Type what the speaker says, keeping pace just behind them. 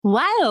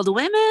Wild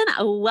women,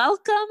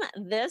 welcome.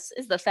 This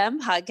is the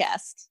Femme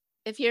Podcast.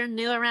 If you're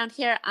new around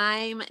here,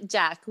 I'm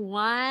Jack,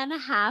 one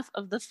half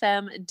of the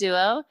Femme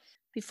duo.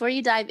 Before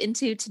you dive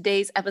into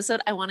today's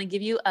episode, I want to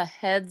give you a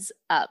heads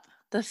up.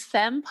 The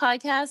Femme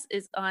Podcast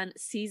is on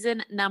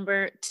season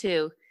number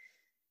 2.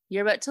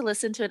 You're about to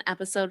listen to an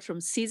episode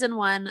from season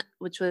 1,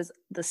 which was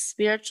the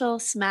Spiritual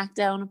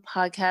Smackdown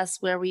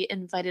podcast, where we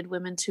invited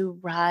women to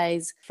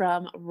rise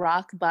from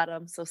rock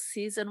bottom. So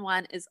season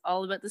 1 is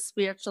all about the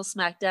spiritual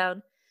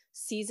smackdown.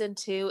 Season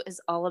 2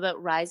 is all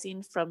about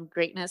rising from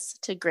greatness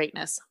to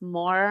greatness.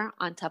 More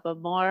on top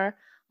of more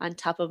on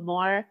top of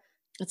more.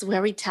 It's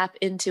where we tap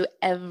into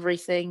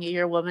everything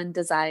your woman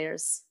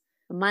desires.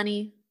 The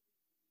money,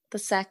 the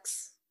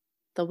sex,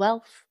 the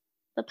wealth,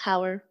 the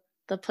power,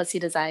 the pussy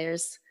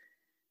desires.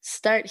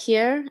 Start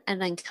here and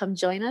then come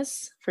join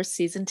us for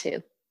season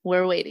 2.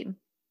 We're waiting.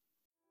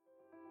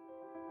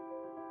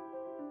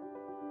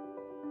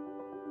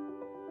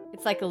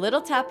 It's like a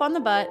little tap on the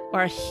butt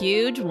or a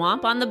huge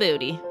womp on the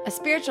booty. A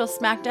spiritual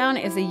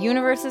smackdown is the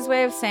universe's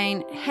way of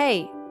saying,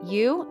 hey,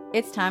 you,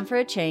 it's time for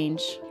a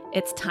change.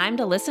 It's time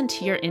to listen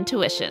to your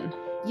intuition.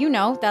 You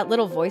know, that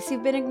little voice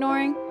you've been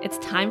ignoring? It's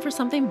time for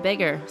something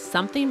bigger,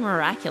 something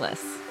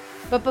miraculous.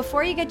 But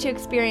before you get to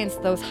experience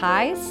those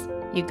highs,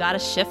 you gotta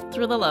shift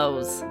through the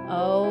lows.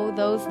 Oh,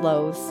 those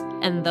lows.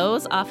 And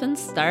those often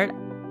start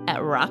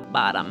at rock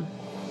bottom.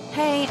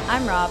 Hey,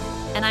 I'm Rob.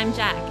 And I'm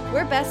Jack.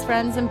 We're best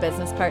friends and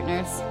business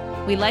partners.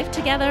 We life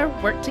together,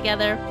 work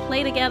together,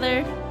 play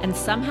together, and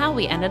somehow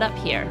we ended up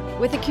here.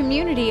 With a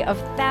community of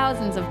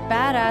thousands of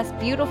badass,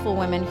 beautiful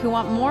women who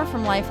want more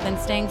from life than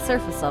staying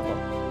surface level.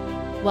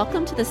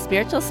 Welcome to the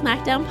Spiritual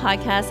Smackdown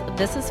podcast.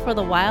 This is for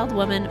the wild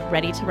woman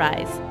ready to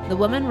rise. The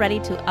woman ready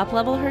to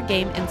up-level her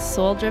game in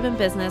soul-driven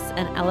business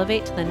and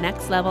elevate to the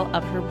next level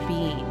of her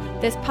being.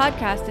 This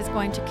podcast is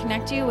going to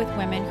connect you with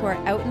women who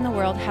are out in the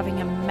world having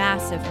a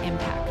massive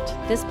impact.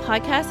 This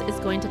podcast is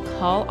going to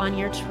call on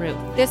your truth.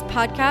 This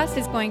podcast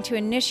is going to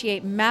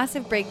initiate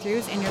massive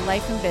breakthroughs in your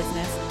life and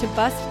business to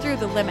bust through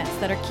the limits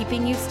that are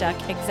keeping you stuck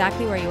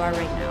exactly where you are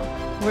right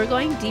now. We're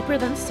going deeper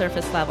than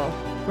surface level.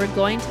 We're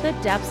going to the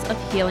depths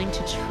of healing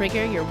to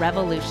trigger your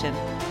revolution.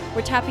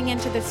 We're tapping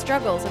into the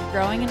struggles of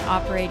growing and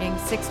operating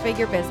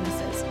six-figure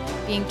businesses,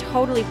 being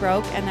totally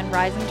broke and then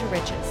rising to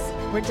riches.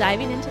 We're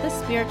diving into the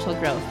spiritual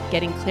growth,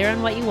 getting clear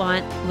on what you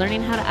want,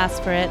 learning how to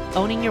ask for it,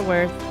 owning your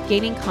worth,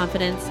 gaining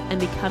confidence, and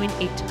becoming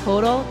a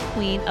total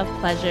queen of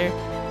pleasure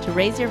to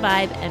raise your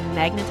vibe and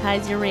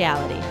magnetize your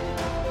reality.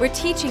 We're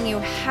teaching you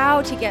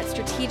how to get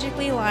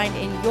strategically aligned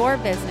in your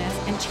business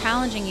and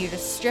challenging you to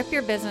strip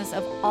your business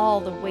of all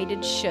the weighted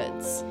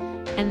shoulds.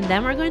 And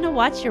then we're going to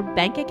watch your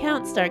bank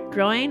account start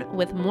growing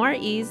with more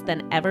ease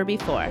than ever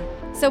before.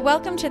 So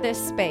welcome to this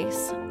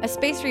space, a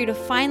space for you to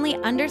finally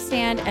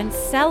understand and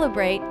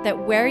celebrate that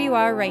where you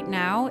are right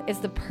now is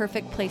the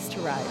perfect place to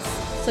rise.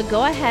 So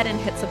go ahead and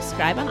hit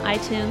subscribe on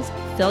iTunes,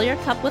 fill your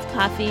cup with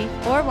coffee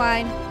or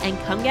wine, and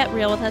come get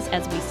real with us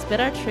as we spit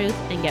our truth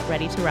and get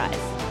ready to rise.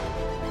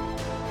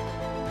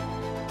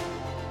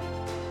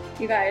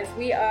 You guys,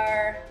 we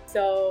are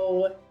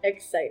so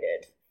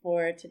excited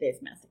for today's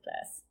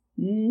masterclass.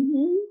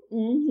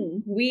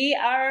 We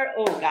are,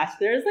 oh gosh,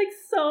 there's like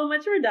so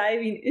much we're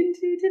diving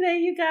into today,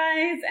 you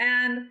guys.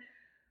 And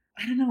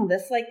I don't know,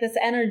 this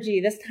energy,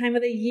 this time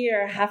of the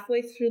year,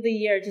 halfway through the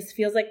year, just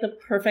feels like the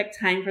perfect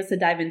time for us to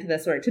dive into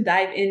this work, to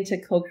dive into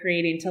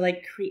co-creating, to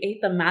like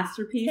create the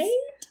masterpiece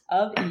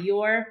of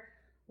your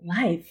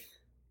life.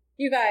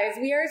 You guys,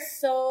 we are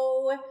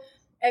so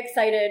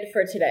excited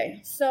for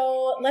today.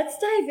 So let's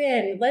dive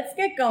in. Let's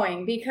get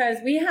going because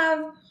we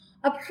have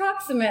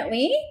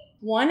approximately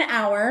 1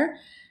 hour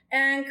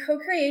and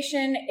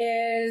co-creation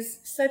is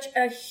such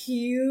a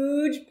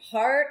huge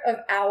part of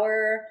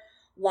our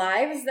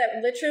lives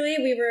that literally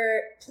we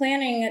were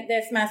planning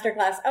this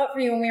masterclass out for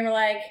you and we were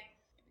like,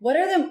 what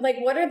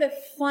are the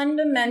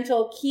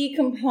fundamental key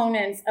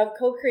components of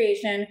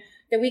co-creation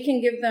that we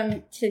can give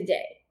them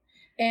today?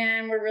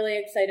 And we're really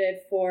excited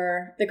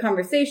for the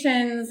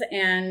conversations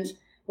and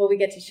what we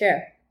get to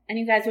share. And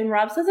you guys, when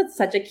Rob says it's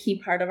such a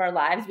key part of our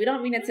lives, we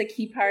don't mean it's a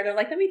key part of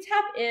like that we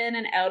tap in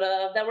and out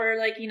of, that we're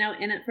like, in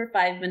it for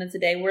 5 minutes a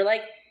day. We're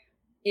like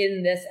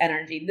in this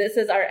energy. This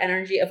is our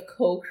energy of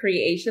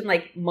co-creation,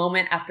 like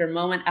moment after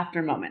moment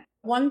after moment.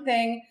 One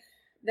thing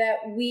that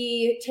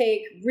we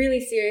take really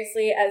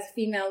seriously as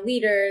female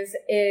leaders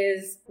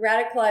is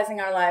radicalizing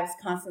our lives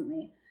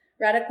constantly.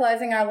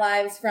 Radicalizing our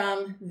lives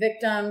from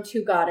victim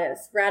to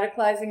goddess.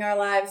 Radicalizing our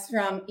lives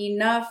from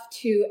enough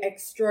to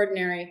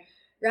extraordinary.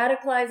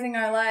 Radicalizing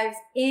our lives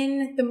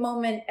in the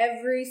moment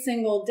every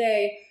single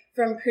day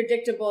from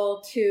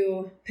predictable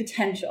to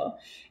potential.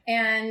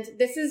 And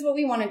this is what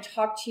we want to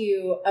talk to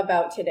you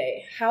about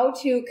today. How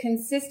to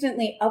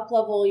consistently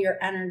up-level your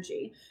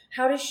energy.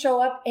 How to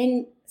show up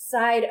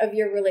inside of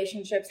your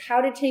relationships.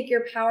 How to take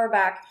your power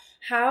back.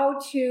 How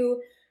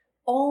to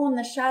own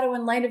the shadow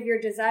and light of your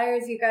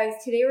desires. You guys,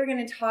 today we're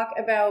going to talk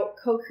about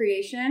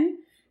co-creation.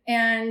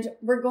 And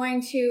we're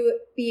going to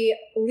be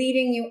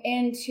leading you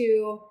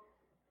into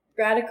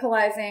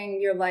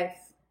radicalizing your life,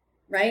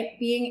 right?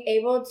 Being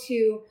able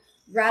to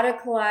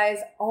radicalize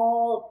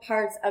all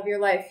parts of your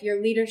life,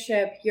 your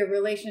leadership, your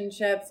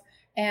relationships,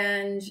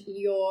 and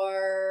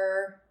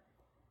your,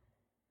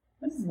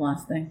 what is the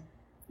last thing?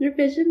 Your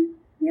vision.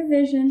 Your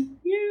vision.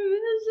 Your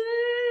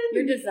vision.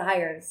 Your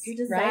desires. Your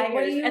desires. Right?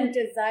 What do you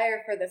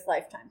desire for this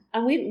lifetime?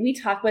 And we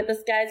talk about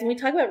this, guys, and we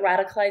talk about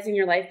radicalizing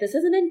your life. This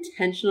is an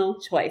intentional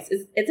choice.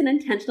 It's an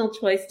intentional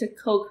choice to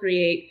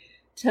co-create,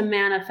 to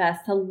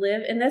manifest, to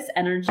live in this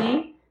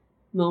energy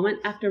moment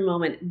after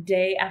moment,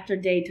 day after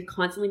day, to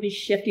constantly be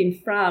shifting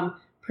from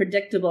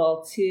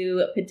predictable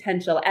to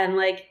potential. And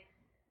like,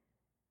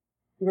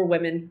 we're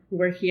women,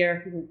 we're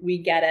here, we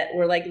get it.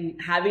 We're like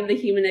having the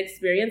human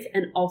experience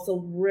and also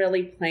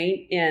really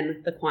playing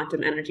in the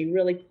quantum energy,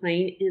 really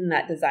playing in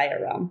that desire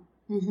realm.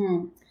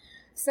 Mm-hmm.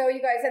 So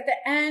you guys, at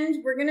the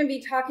end, we're going to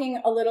be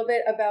talking a little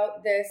bit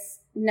about this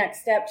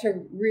next step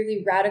to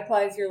really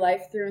radicalize your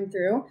life through and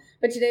through.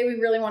 But today we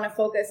really want to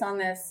focus on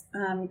this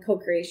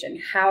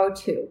co-creation. How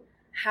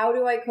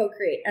do I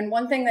co-create? And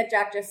one thing that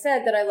Jack just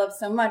said that I love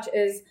so much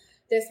is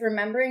this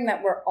remembering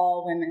that we're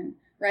all women.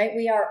 Right?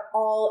 We are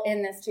all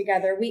in this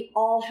together. We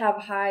all have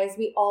highs.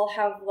 We all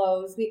have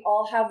lows. We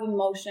all have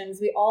emotions.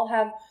 We all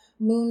have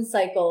moon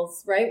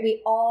cycles, right?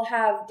 We all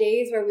have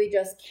days where we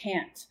just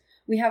can't.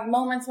 We have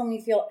moments when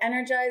we feel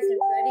energized and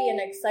ready and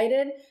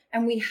excited.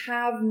 And we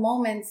have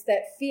moments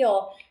that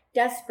feel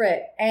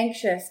desperate,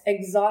 anxious,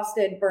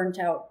 exhausted, burnt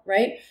out,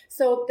 right?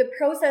 So the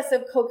process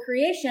of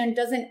co-creation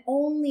doesn't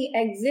only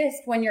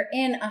exist when you're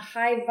in a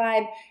high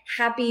vibe,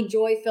 happy,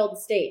 joy-filled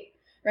state.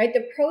 Right?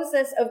 The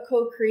process of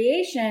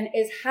co-creation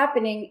is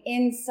happening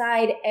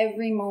inside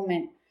every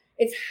moment.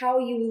 It's how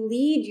you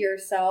lead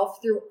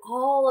yourself through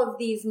all of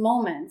these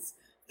moments,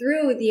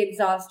 through the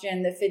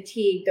exhaustion, the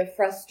fatigue, the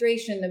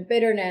frustration, the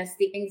bitterness,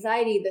 the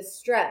anxiety, the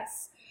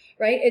stress,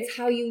 right? It's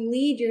how you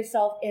lead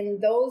yourself in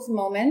those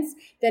moments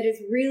that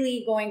is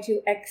really going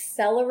to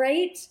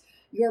accelerate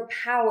your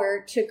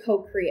power to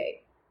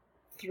co-create.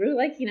 Through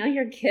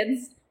your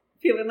kids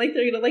feeling like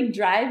they're going to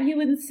drive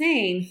you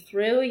insane,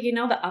 through,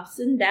 the ups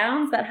and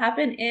downs that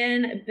happen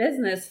in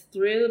business,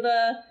 through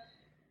the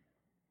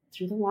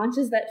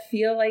launches that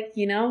feel like,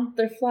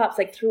 they're flops,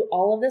 through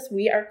all of this,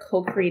 we are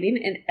co-creating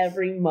in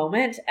every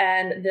moment.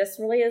 And this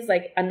really is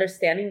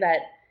understanding that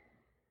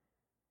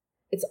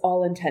it's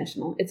all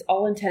intentional. It's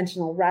all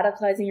intentional.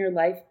 Radicalizing your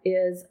life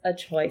is a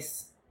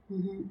choice.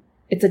 Mm-hmm.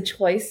 It's a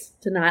choice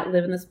to not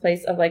live in this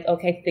place of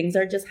okay, things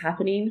are just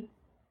happening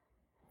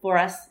for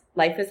us.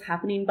 Life is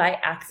happening by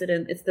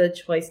accident. It's the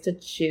choice to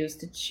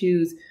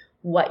choose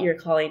what you're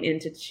calling in,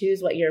 to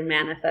choose what you're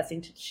manifesting,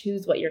 to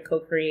choose what you're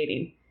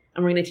co-creating.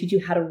 And we're going to teach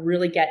you how to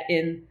really get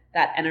in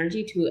that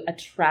energy to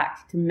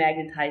attract, to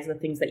magnetize the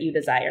things that you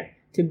desire,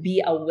 to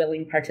be a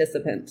willing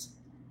participant.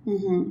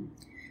 Mm-hmm.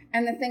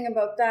 And the thing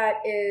about that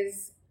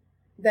is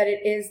that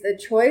it is the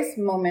choice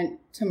moment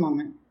to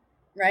moment,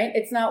 right?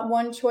 It's not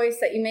one choice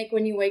that you make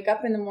when you wake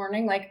up in the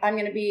morning, I'm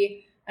going to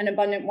be an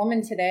abundant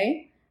woman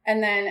today.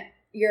 And then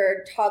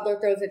your toddler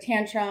throws a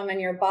tantrum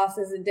and your boss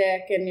is a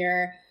dick and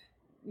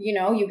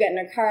you get in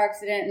a car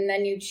accident and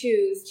then you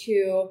choose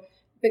to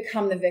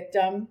become the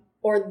victim,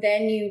 or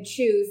then you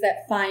choose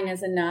that fine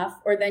is enough,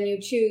 or then you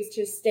choose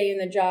to stay in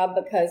the job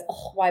because,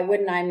 why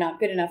wouldn't I? I'm not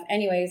good enough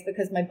anyways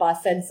because my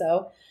boss said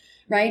so,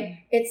 right?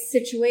 It's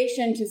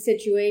situation to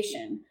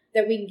situation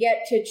that we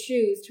get to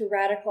choose to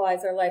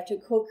radicalize our life, to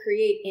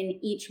co-create in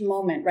each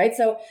moment, right?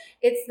 So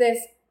it's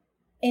this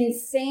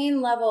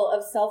insane level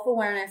of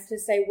self-awareness to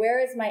say, where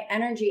is my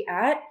energy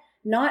at?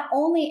 Not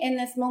only in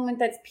this moment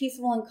that's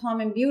peaceful and calm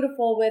and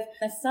beautiful with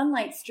the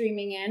sunlight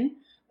streaming in,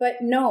 but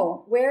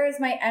no, where is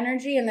my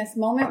energy in this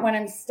moment when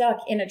I'm stuck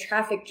in a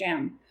traffic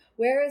jam?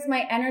 Where is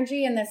my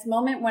energy in this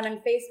moment when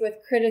I'm faced with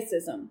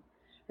criticism,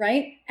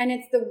 right? And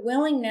it's the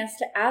willingness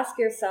to ask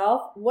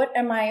yourself, what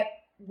am I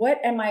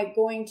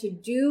going to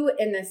do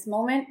in this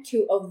moment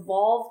to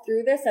evolve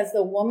through this as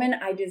the woman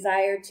I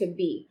desire to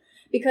be?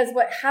 Because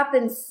what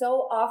happens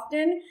so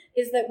often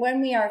is that when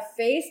we are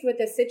faced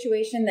with a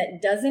situation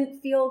that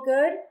doesn't feel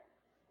good,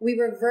 we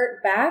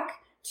revert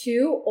back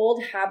to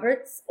old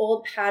habits,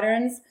 old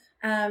patterns,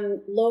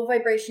 low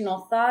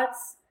vibrational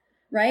thoughts,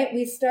 right?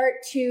 We start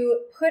to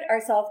put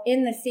ourselves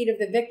in the seat of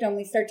the victim.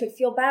 We start to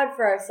feel bad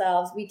for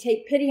ourselves. We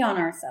take pity on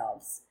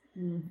ourselves.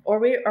 Or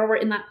we're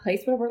in that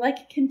place where we're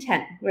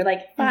content. We're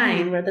fine,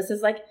 mm-hmm. where this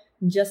is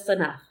just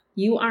enough.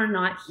 You are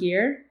not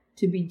here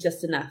to be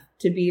just enough,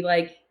 to be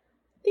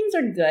things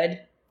are good.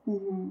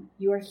 Mm-hmm.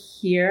 You are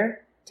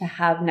here to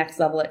have next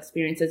level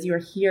experiences. You are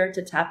here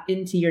to tap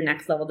into your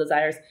next level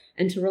desires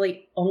and to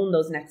really own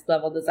those next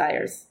level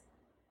desires,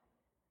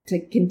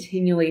 to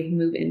continually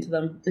move into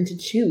them and to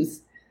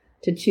choose.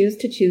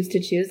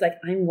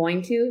 I'm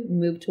going to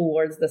move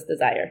towards this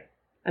desire.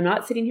 I'm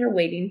not sitting here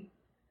waiting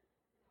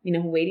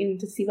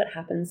to see what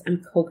happens.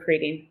 I'm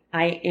co-creating.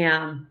 I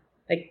am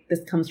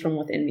this comes from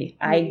within me.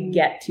 Mm-hmm. I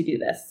get to do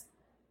this.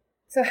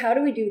 So how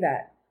do we do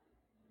that?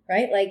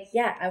 Right?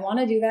 I want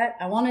to do that.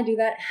 I want to do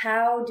that.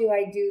 How do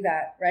I do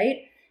that?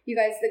 Right? You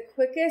guys, the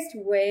quickest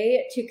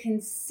way to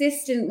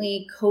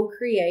consistently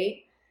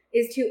co-create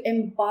is to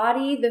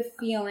embody the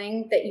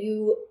feeling that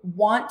you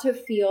want to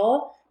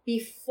feel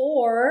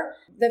before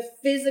the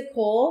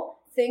physical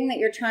thing that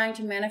you're trying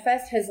to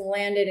manifest has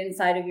landed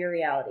inside of your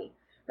reality,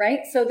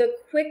 right? So the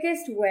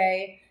quickest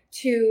way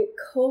to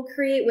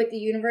co-create with the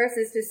universe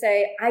is to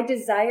say, I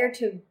desire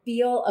to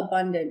feel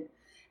abundant.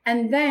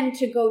 And then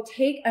to go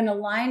take an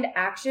aligned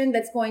action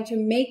that's going to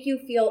make you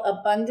feel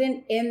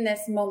abundant in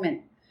this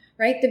moment,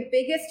 right? The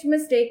biggest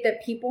mistake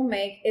that people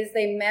make is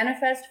they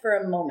manifest for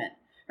a moment,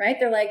 right?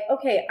 They're like,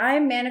 okay,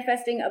 I'm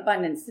manifesting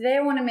abundance. Today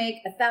I want to make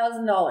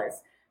 $1,000.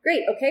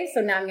 Great. Okay.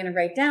 So now I'm going to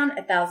write down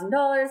 $1,000.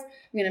 I'm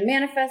going to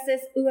manifest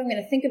this. Ooh, I'm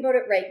going to think about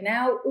it right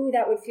now. Ooh,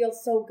 that would feel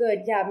so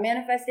good. Yeah.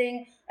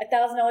 Manifesting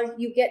 $1,000.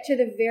 You get to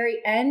the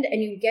very end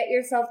and you get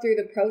yourself through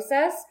the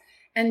process.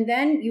 And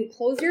then you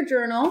close your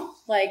journal,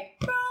 like,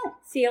 oh,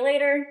 see you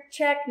later.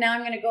 Check. Now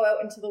I'm going to go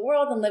out into the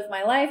world and live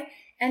my life.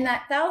 And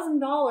that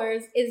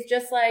 $1,000 is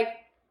just like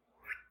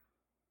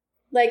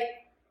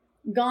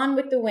gone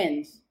with the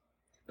wind.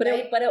 But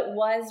right? it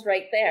was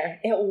right there.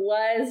 It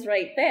was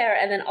right there.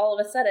 And then all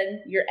of a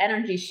sudden your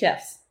energy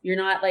shifts. You're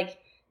not like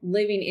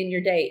living in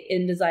your day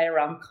in desire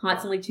realm,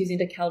 constantly choosing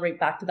to calibrate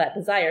back to that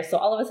desire. So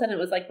all of a sudden it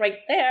was like right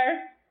there.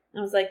 And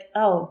I was like,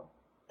 oh,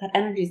 that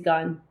energy's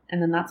gone.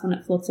 And then that's when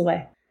it floats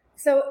away.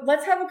 So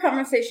let's have a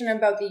conversation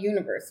about the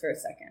universe for a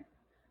second,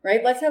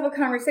 right? Let's have a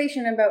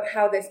conversation about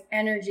how this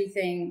energy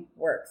thing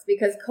works,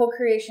 because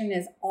co-creation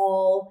is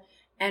all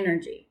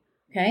energy,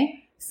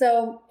 okay?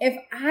 So if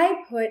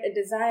I put a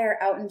desire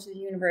out into the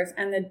universe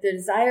and the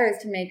desire is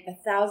to make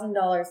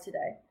 $1,000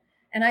 today,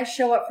 and I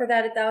show up for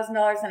that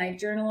 $1,000 and I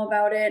journal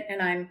about it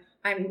and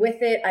I'm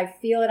with it, I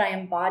feel it, I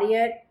embody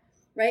it,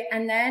 right?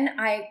 And then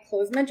I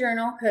close my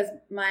journal because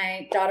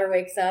my daughter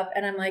wakes up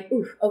and I'm like,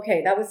 ooh,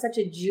 okay, that was such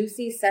a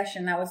juicy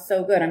session. That was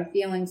so good. I'm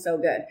feeling so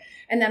good.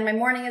 And then my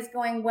morning is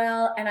going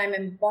well and I'm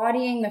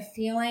embodying the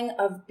feeling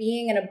of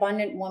being an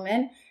abundant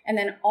woman. And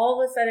then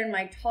all of a sudden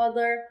my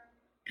toddler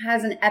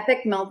has an epic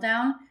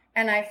meltdown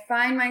and I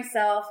find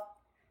myself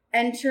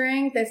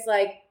entering this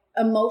like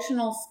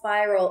emotional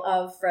spiral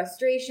of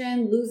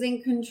frustration,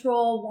 losing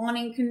control,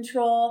 wanting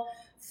control,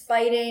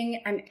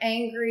 fighting, I'm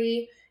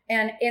angry.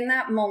 And in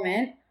that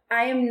moment,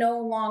 I am no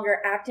longer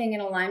acting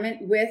in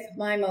alignment with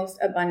my most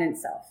abundant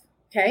self,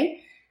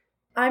 okay?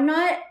 I'm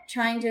not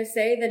trying to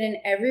say that in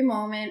every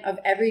moment of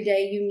every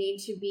day you need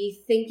to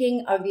be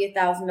thinking of the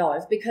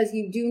 $1,000 because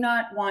you do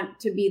not want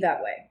to be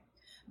that way.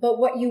 But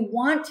what you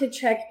want to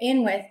check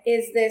in with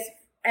is this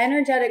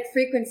energetic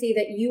frequency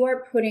that you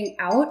are putting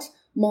out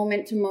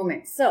moment to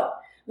moment. So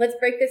let's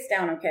break this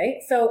down,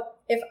 okay? So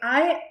if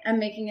I am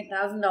making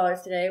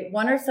 $1,000 today,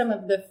 what are some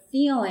of the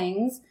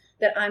feelings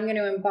that I'm going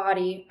to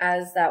embody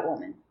as that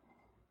woman?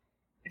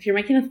 If you're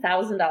making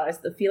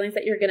 $1,000, the feelings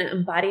that you're going to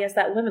embody as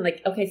that woman,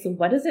 like, okay, so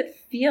what does it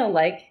feel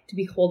like to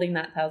be holding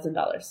that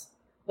 $1,000?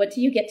 What do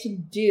you get to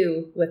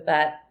do with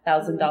that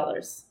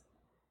 $1,000?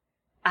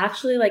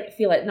 Actually, like,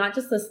 feel it, not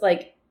just this,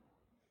 like,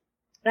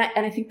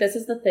 and I think this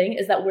is the thing,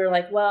 is that we're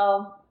like,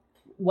 well,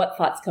 what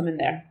thoughts come in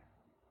there?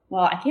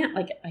 Well, I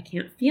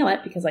can't feel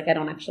it because like I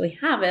don't actually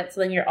have it.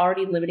 So then you're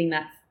already limiting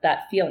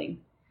that feeling.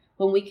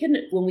 When we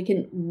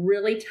can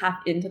really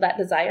tap into that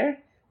desire,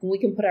 when we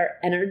can put our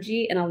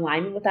energy in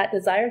alignment with that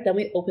desire, then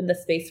we open the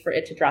space for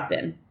it to drop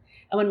in.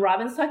 And when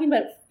Robin's talking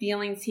about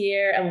feelings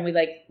here, and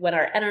when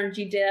our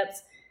energy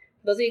dips,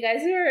 those of you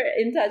guys who are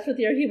in touch with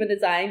your human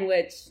design,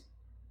 which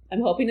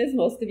I'm hoping is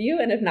most of you,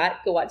 and if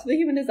not, go watch the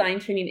human design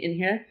training in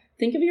here.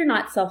 Think of your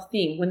not self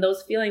theme. When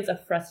those feelings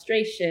of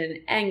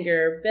frustration,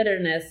 anger,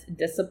 bitterness,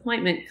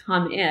 disappointment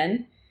come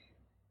in,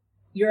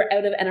 you're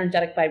out of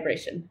energetic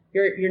vibration.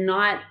 You're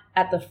not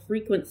at the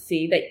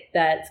frequency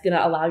that's going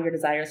to allow your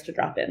desires to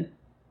drop in.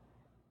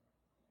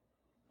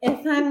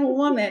 If I'm a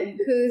woman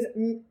who's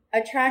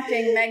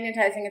attracting,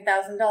 magnetizing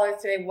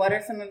 $1,000 today, what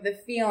are some of the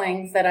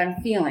feelings that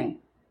I'm feeling?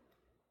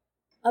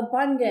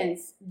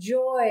 Abundance,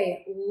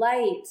 joy,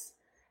 light,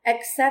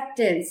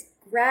 acceptance,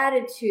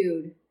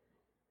 gratitude,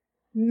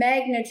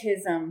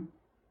 magnetism,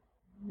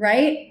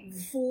 right?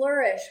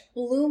 Flourish,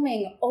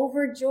 blooming,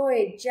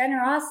 overjoyed,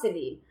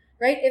 generosity,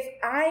 right? If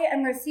I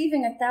am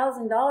receiving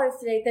 $1,000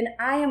 today, then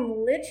I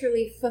am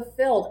literally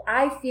fulfilled.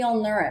 I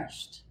feel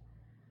nourished,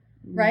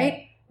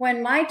 right?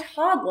 When my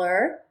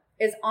toddler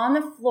is on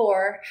the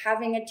floor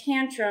having a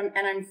tantrum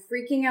and I'm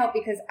freaking out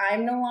because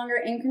I'm no longer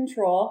in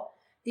control,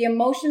 the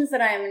emotions that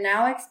I am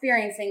now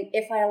experiencing,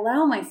 if I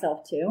allow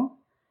myself to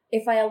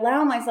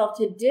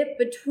dip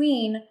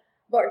between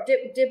or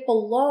dip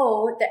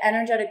below the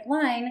energetic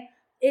line,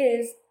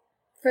 is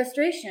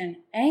frustration,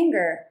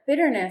 anger,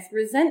 bitterness,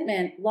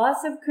 resentment,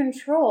 loss of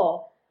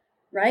control,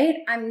 right?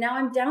 I'm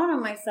down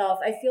on myself.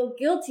 I feel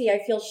guilty.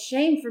 I feel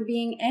shame for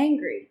being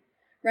angry,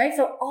 right?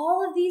 So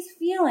all of these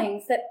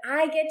feelings that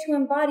I get to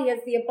embody as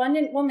the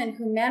abundant woman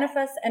who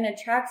manifests and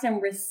attracts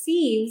and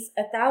receives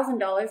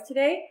 $1,000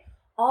 today,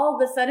 all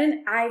of a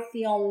sudden I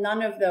feel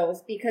none of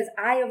those because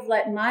I have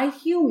let my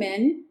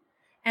human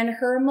and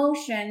her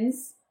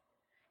emotions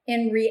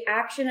in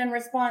reaction and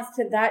response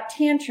to that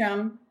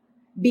tantrum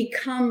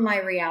become my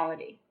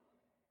reality,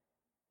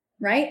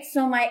 right?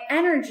 So my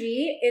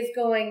energy is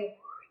going,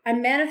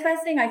 I'm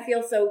manifesting, I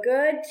feel so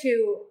good,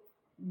 to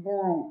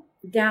boom,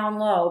 down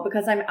low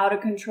because I'm out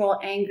of control,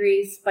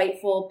 angry,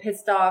 spiteful,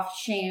 pissed off,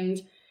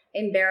 shamed,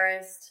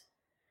 embarrassed.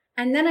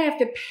 And then I have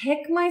to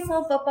pick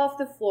myself up off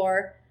the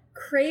floor,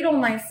 cradle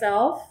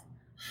myself,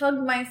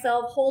 hug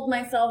myself, hold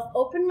myself,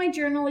 open my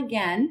journal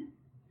again,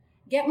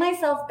 get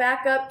myself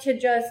back up to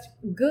just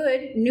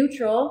good,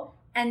 neutral,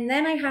 and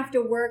then I have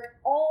to work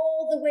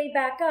all the way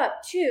back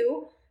up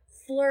to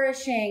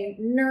flourishing,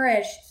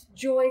 nourished,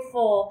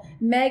 joyful,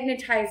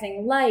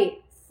 magnetizing,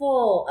 light,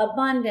 full,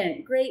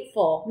 abundant,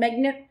 grateful,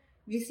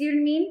 you see what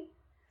I mean?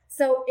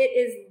 So it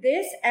is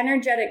this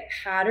energetic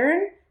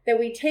pattern that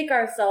we take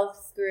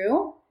ourselves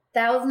through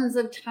thousands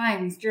of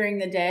times during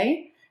the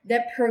day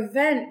that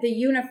prevent the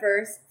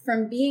universe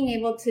from being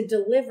able to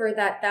deliver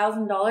that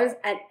 $1,000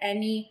 at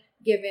any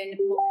given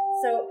moment.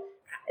 So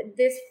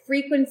this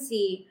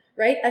frequency,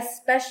 right?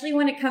 Especially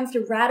when it comes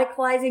to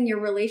radicalizing your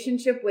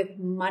relationship with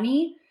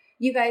money.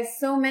 You guys,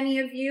 so many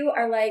of you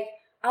are like,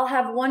 I'll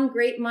have one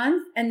great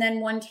month and then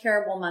one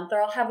terrible month,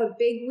 or I'll have a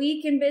big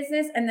week in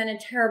business and then a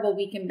terrible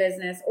week in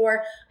business,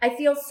 or I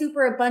feel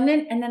super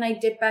abundant and then I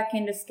dip back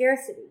into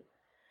scarcity,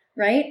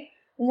 right?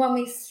 When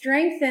we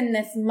strengthen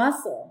this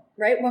muscle,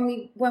 right? When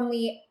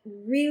we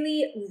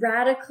really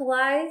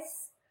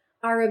radicalize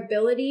our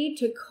ability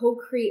to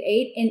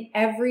co-create in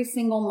every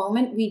single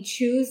moment, we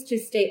choose to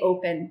stay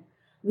open.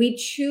 We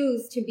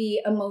choose to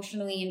be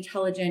emotionally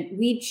intelligent.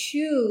 We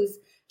choose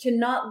to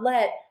not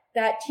let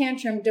that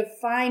tantrum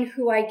define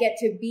who I get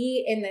to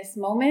be in this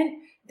moment.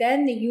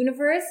 Then the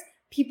universe,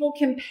 people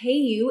can pay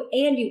you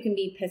and you can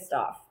be pissed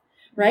off,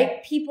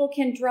 right? People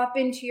can drop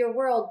into your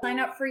world, sign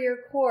up for your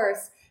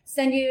course,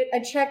 send you a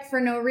check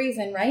for no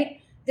reason,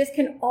 right? This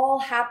can all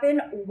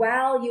happen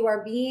while you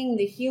are being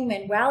the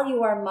human, while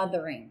you are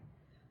mothering,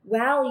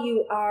 while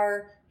you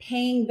are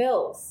paying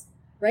bills,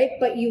 right?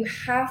 But you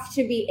have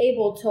to be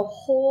able to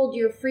hold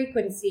your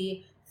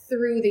frequency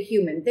through the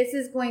human. This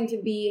is going to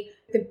be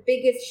the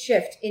biggest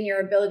shift in your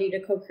ability to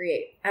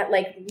co-create at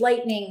like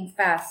lightning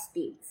fast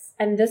speeds.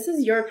 And this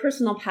is your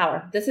personal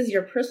power. This is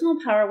your personal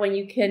power when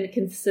you can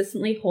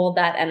consistently hold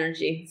that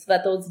energy so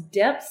that those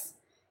dips,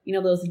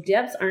 those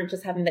dips aren't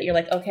just happening that you're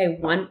like, okay,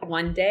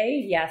 one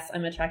day, yes,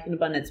 I'm attracting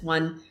abundance.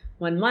 One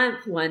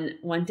month,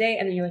 one day.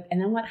 And then you're like,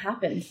 and then what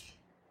happened?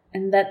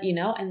 And that,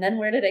 and then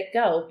where did it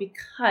go?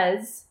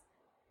 Because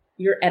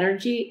your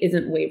energy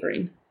isn't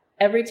wavering.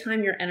 Every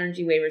time your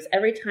energy wavers,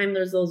 every time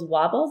there's those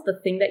wobbles, the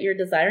thing that you're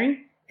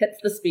desiring hits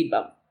the speed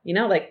bump.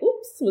 Like,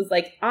 oops, was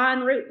like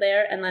en route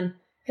there and then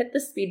hit the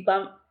speed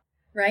bump.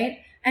 Right?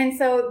 And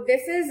so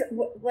this is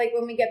like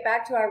when we get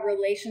back to our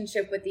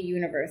relationship with the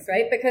universe,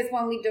 right? Because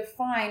when we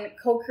define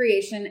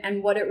co-creation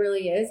and what it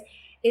really is,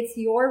 it's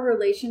your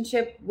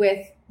relationship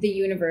with the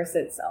universe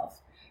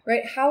itself,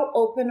 right? How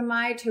open am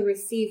I to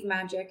receive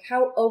magic?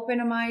 How open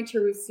am I to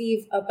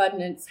receive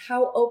abundance?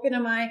 How open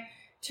am I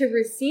to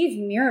receive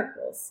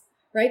miracles,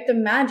 right? The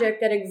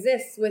magic that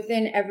exists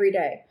within every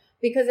day.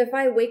 Because if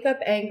I wake up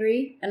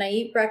angry and I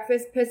eat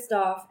breakfast pissed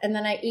off and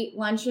then I eat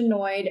lunch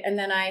annoyed and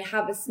then I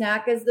have a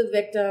snack as the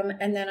victim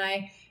and then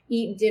I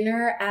eat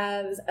dinner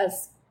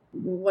as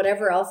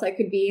whatever else I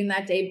could be in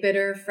that day,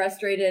 bitter,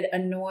 frustrated,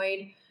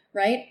 annoyed,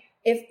 right?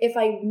 If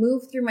I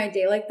move through my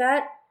day like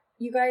that,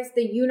 you guys,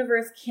 the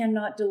universe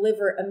cannot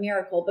deliver a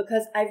miracle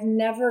because I've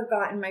never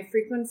gotten my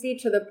frequency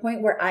to the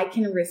point where I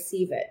can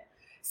receive it.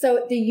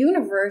 So the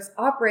universe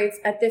operates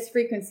at this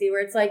frequency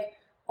where it's like,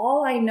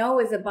 all I know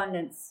is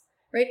abundance.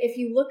 Right? If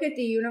you look at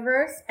the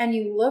universe and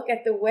you look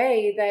at the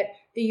way that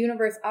the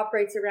universe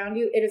operates around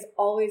you, it is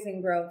always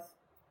in growth,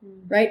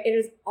 right? It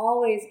is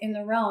always in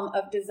the realm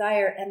of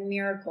desire and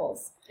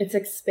miracles. It's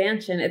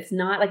expansion. It's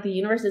not like the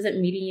universe isn't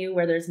meeting you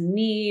where there's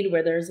need,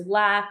 where there's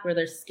lack, where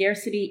there's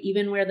scarcity,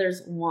 even where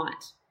there's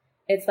want.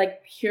 It's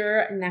like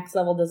pure next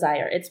level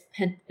desire. It's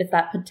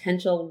that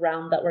potential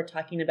realm that we're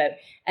talking about.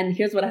 And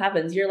here's what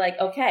happens. You're like,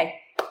 okay,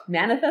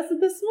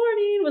 manifested this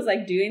morning, was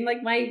like doing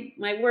like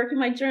my work in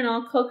my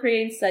journal,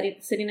 co-creating,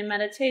 sitting in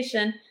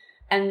meditation.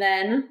 And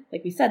then,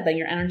 like we said, then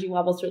your energy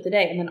wobbles throughout the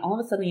day. And then all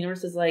of a sudden the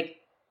universe is like,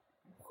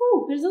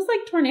 whoo, there's this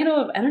like tornado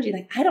of energy.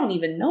 Like, I don't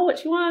even know what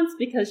she wants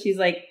because she's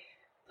like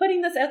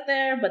putting this out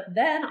there. But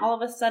then all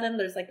of a sudden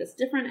there's like this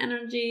different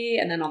energy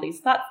and then all these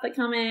thoughts that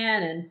come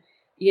in and,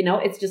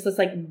 it's just this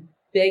like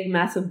big,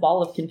 massive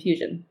ball of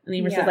confusion. And the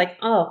universe is like,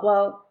 oh,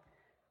 well,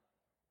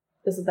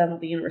 this is then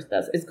what the universe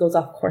does, is goes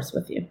off course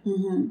with you.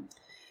 Mm-hmm.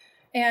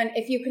 And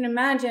if you can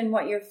imagine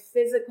what your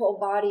physical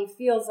body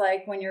feels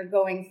like when you're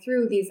going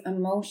through these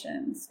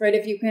emotions, right?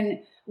 If you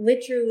can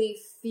literally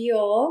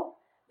feel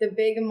the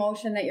big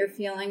emotion that you're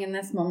feeling in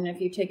this moment,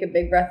 if you take a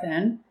big breath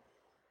in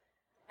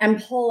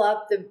and pull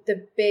up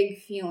the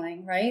big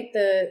feeling, right?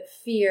 The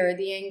fear,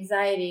 the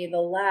anxiety,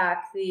 the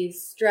lack, the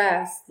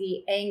stress,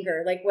 the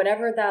anger, like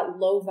whatever that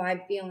low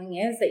vibe feeling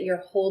is that you're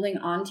holding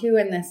onto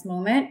in this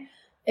moment.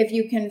 If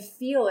you can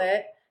feel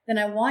it, then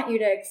I want you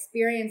to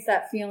experience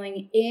that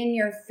feeling in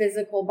your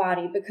physical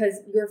body because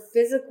your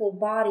physical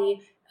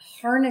body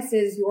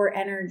harnesses your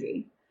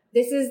energy,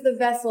 This is the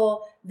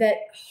vessel that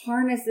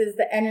harnesses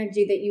the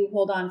energy that you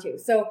hold on to.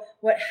 So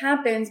what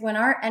happens when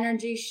our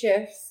energy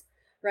shifts,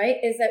 right,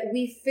 is that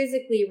we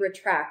physically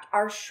retract.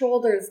 Our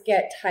shoulders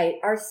get tight.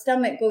 Our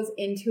stomach goes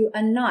into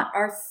a knot.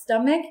 Our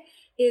stomach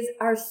is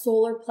our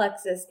solar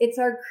plexus. It's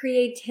our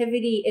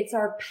creativity. It's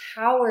our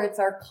power. It's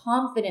our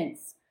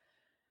confidence.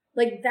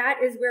 Like that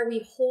is where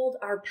we hold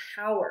our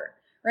power,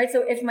 right?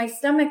 So if my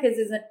stomach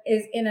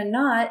is in a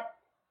knot,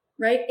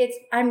 right,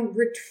 I'm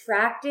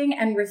retracting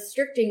and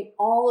restricting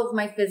all of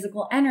my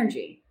physical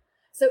energy.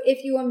 So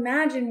if you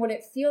imagine what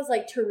it feels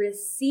like to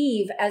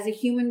receive as a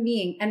human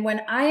being, and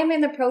when I am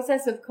in the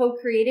process of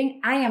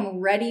co-creating, I am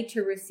ready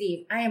to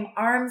receive. I am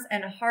arms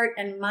and heart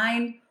and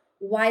mind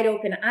wide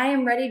open. I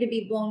am ready to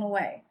be blown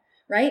away,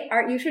 right?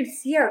 You should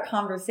see our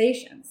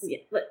conversations,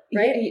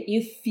 right?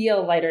 You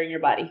feel lighter in your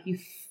body. You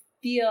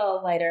feel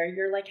lighter.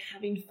 You're like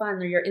having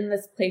fun, or you're in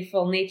this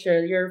playful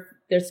nature.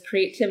 There's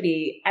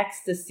creativity,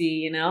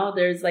 ecstasy,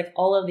 there's like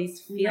all of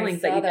these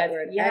feelings that you guys,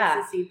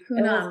 ecstasy,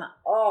 Poonam.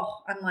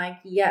 I'm like,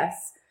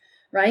 yes,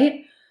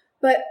 right?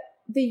 But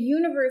the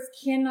universe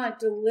cannot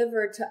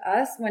deliver to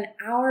us when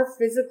our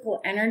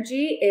physical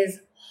energy is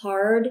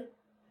hard,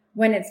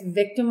 when it's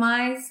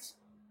victimized,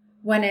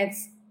 when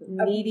it's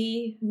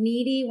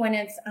needy, when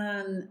it's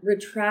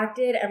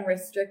retracted and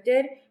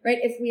restricted, right?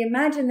 If we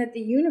imagine that the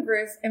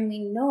universe, and we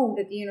know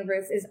that the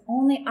universe is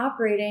only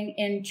operating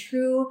in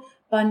true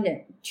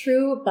abundance, in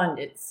true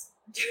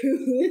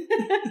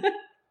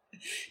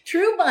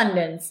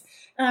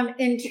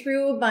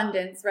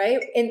abundance,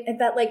 right? And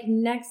that like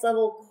next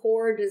level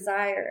core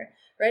desire,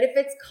 right? If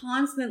it's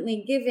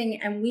constantly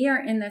giving and we are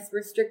in this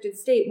restricted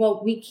state,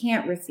 well, we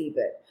can't receive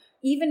it.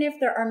 Even if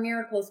there are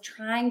miracles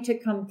trying to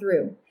come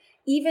through,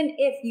 even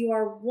if you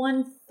are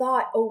one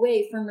thought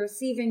away from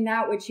receiving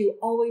that which you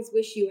always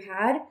wish you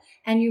had,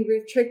 and you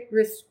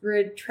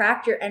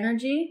retract your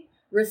energy,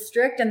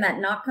 restrict, and that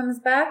knot comes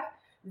back,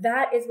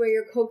 that is where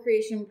your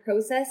co-creation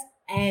process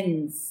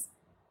ends.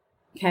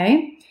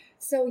 Okay?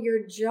 So your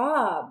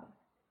job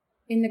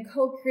in the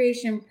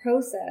co-creation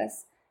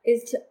process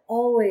is to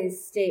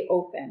always stay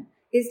open,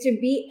 is to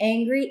be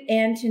angry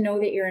and to know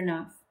that you're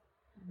enough,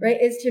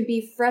 right? Is to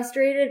be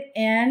frustrated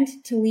and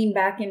to lean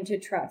back into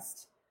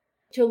trust.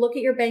 To look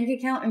at your bank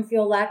account and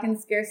feel lack and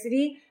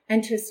scarcity,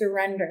 and to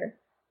surrender.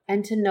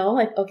 And to know,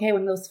 like, okay,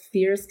 when those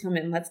fears come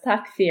in, let's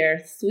talk fear.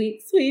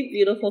 Sweet, sweet,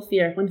 beautiful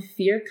fear. When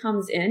fear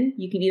comes in,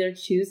 you can either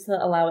choose to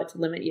allow it to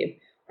limit you,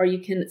 or you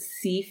can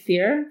see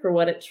fear for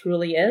what it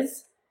truly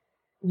is.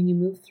 When you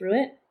move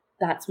through it,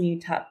 that's when you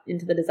tap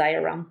into the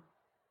desire realm.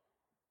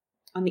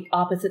 On the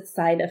opposite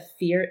side of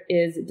fear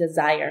is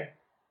desire.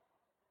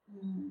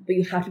 But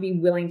you have to be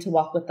willing to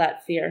walk with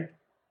that fear.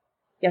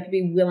 You have to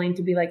be willing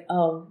to be like,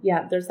 oh,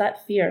 yeah, there's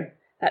that fear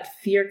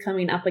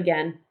coming up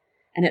again.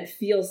 And it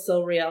feels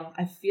so real.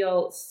 I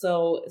feel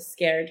so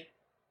scared.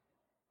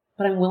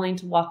 But I'm willing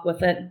to walk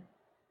with it.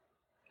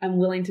 I'm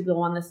willing to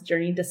go on this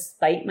journey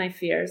despite my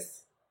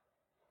fears.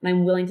 And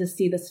I'm willing to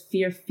see this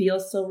fear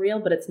feels so real,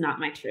 but it's not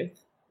my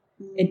truth.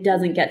 It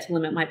doesn't get to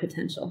limit my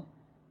potential.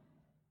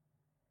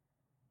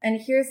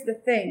 And here's the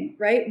thing,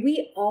 right?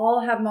 We all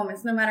have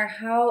moments, no matter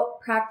how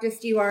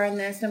practiced you are in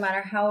this, no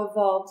matter how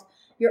evolved,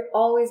 you're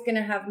always going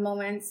to have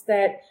moments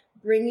that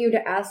bring you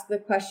to ask the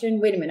question,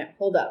 wait a minute,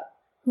 hold up.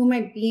 Who am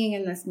I being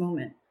in this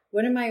moment?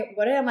 What am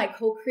I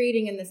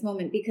co-creating in this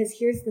moment? Because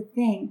here's the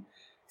thing,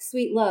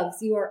 sweet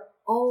loves, you are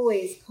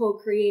always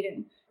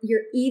co-creating.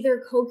 You're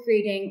either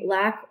co-creating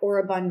lack or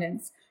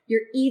abundance.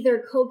 You're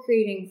either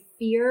co-creating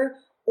fear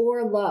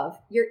or love.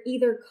 You're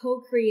either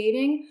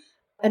co-creating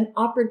an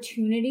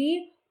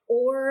opportunity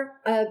or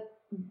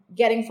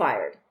getting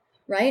fired.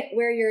 Right?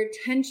 Where your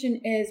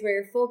attention is,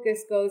 where your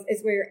focus goes,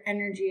 is where your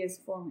energy is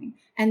flowing.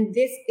 And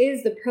this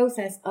is the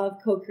process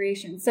of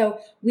co-creation. So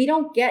we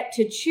don't get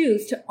to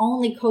choose to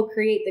only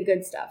co-create the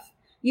good stuff.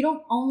 You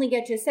don't only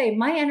get to say,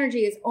 my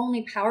energy is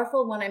only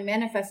powerful when I'm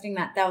manifesting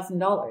that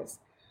 $1,000.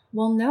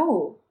 Well,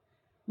 no,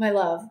 my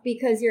love,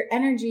 because your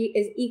energy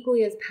is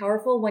equally as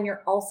powerful when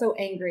you're also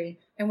angry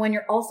and when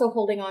you're also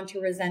holding on to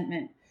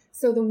resentment.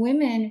 So the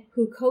women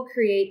who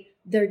co-create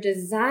their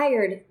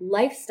desired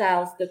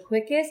lifestyles the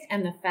quickest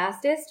and the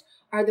fastest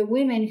are the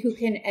women who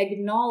can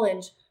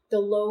acknowledge the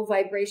low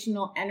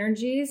vibrational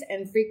energies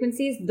and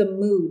frequencies, the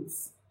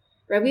moods,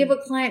 right? We have a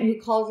client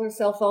who calls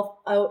herself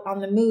out on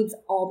the moods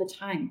all the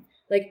time.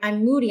 Like,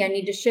 I'm moody, I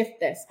need to shift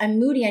this. I'm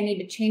moody, I need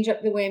to change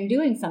up the way I'm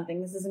doing something.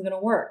 This isn't going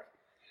to work.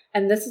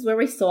 And this is where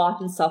we so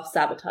often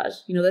self-sabotage.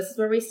 This is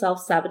where we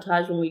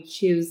self-sabotage when we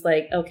choose,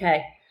 like,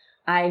 okay,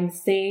 I'm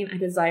saying I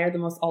desire the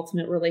most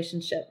ultimate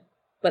relationship.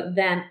 But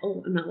then,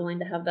 I'm not willing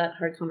to have that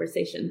hard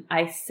conversation.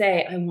 I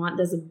say I want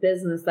this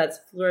business that's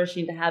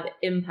flourishing, to have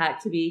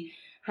impact, to be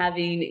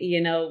having,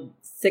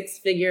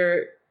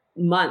 6-figure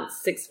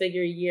months,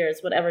 6-figure years,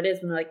 whatever it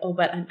is. And they're like,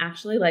 but I'm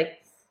actually like,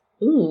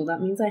 that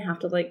means I have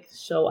to like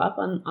show up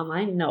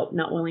online. No,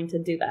 not willing to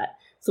do that.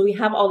 So we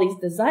have all these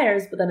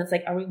desires, but then it's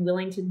like, are we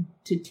willing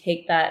to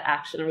take that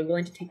action? Are we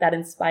willing to take that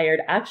inspired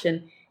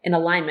action in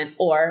alignment?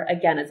 Or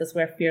again, is this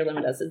where fear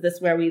limits us? Is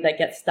this where we like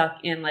get stuck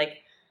in like,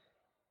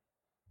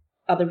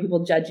 other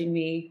people judging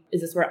me?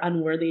 Is this where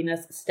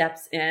unworthiness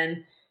steps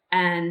in?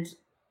 And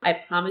I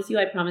promise you,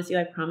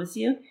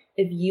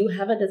 if you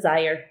have a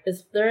desire,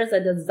 if there is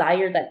a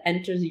desire that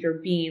enters your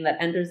being, that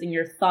enters in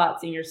your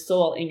thoughts, in your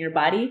soul, in your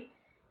body,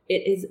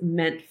 it is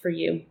meant for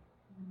you.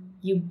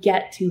 You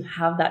get to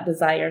have that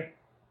desire.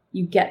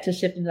 You get to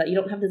shift into that. You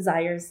don't have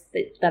desires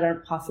that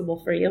aren't possible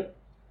for you.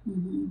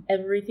 Mm-hmm.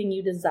 Everything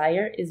you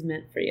desire is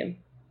meant for you.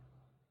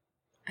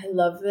 I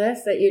love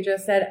this that you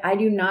just said. I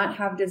do not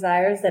have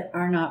desires that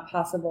are not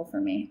possible for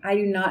me. I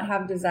do not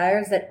have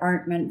desires that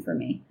aren't meant for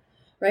me,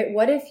 right?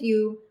 What if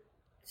you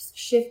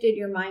shifted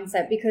your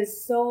mindset?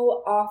 Because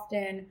so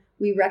often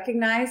we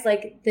recognize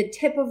like the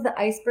tip of the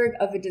iceberg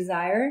of a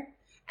desire.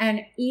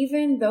 And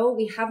even though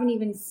we haven't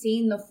even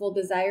seen the full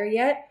desire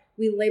yet,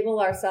 we label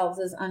ourselves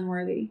as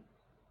unworthy,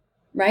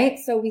 right?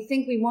 So we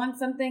think we want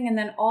something and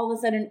then all of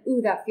a sudden,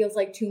 ooh, that feels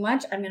like too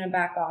much. I'm going to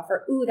back off.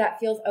 Or, ooh, that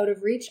feels out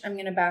of reach. I'm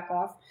going to back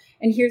off.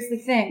 And here's the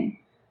thing,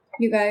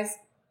 you guys,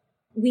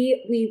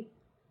 we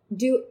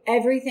do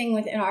everything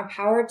within our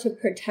power to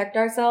protect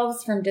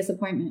ourselves from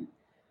disappointment.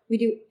 We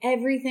do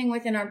everything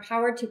within our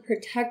power to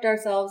protect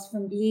ourselves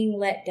from being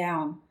let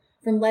down,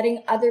 from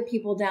letting other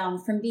people down,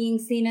 from being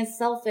seen as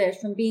selfish,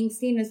 from being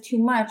seen as too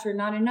much or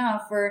not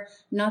enough or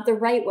not the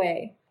right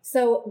way.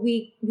 So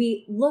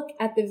we look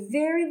at the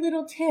very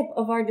little tip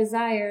of our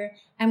desire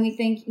and we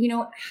think,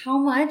 how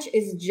much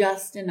is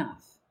just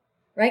enough,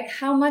 right?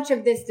 How much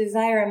of this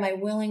desire am I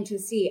willing to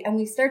see? And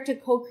we start to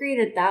co-create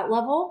at that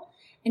level.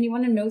 And you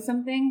want to know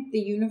something? The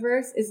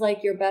universe is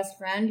like your best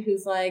friend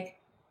who's like,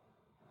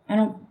 I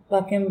don't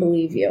fucking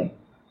believe you.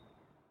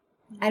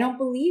 I don't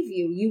believe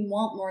you. You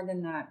want more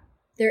than that.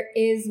 There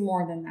is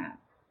more than that,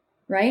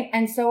 right?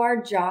 And so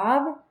our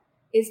job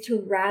is to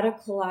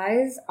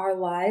radicalize our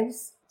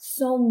lives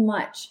so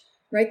much,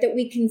 right? That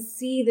we can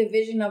see the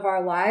vision of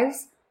our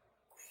lives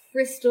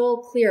crystal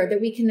clear,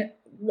 that we can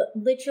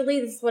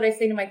literally, this is what I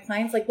say to my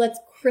clients, like, let's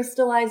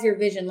crystallize your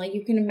vision. Like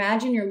you can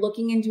imagine you're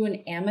looking into an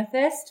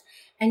amethyst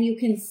and you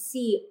can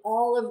see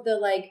all of the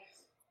like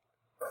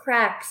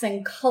cracks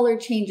and color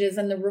changes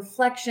and the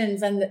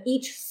reflections and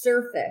each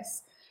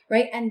surface,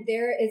 right? And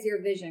there is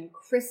your vision,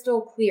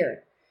 crystal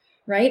clear,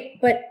 right?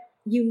 But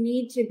you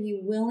need to be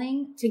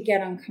willing to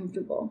get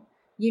uncomfortable.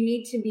 You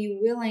need to be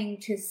willing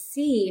to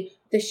see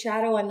the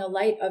shadow and the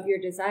light of your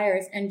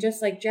desires. And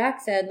just like Jack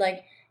said,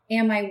 like,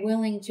 am I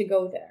willing to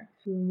go there?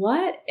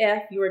 What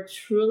if you were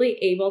truly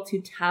able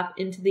to tap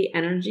into the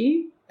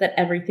energy that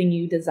everything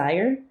you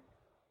desire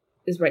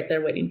is right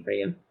there waiting for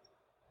you?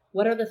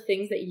 What are the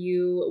things that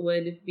you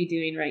would be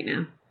doing right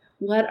now?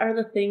 What are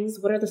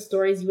the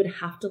stories you would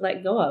have to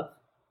let go of?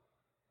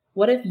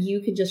 What if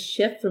you could just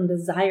shift from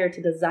desire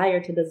to desire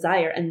to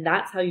desire, and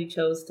that's how you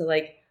chose to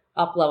like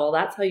up level?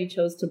 That's how you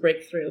chose to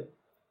break through.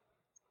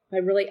 By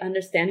really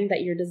understanding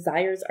that your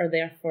desires are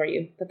there for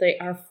you, that they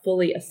are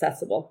fully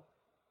accessible.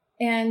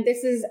 And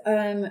this is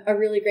a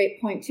really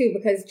great point too,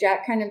 because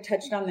Jack kind of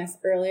touched on this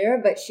earlier,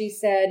 but she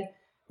said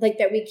like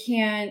that we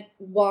can't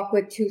walk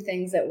with two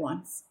things at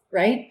once,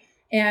 right?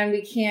 And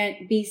we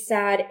can't be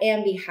sad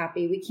and be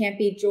happy. We can't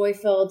be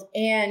joy-filled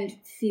and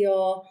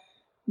feel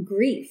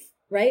grief,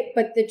 right?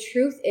 But the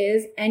truth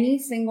is, any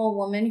single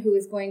woman who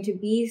is going to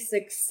be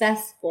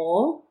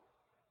successful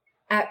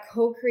at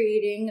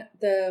co-creating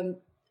the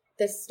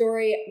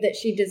story that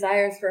she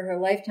desires for her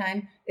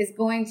lifetime is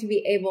going to be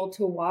able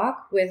to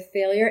walk with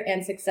failure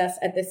and success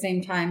at the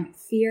same time,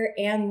 fear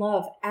and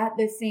love at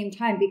the same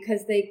time,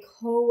 because they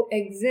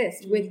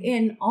coexist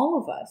within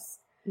all of us.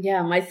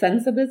 Yeah, my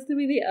son said this to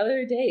me the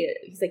other day.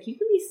 He's like, you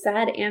can be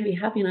sad and be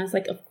happy. And I was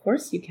like, of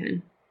course you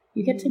can.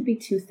 You get to be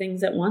two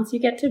things at once. You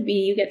get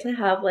to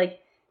have like,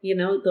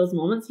 those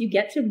moments. You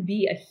get to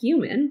be a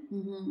human.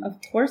 Mm-hmm. Of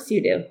course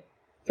you do.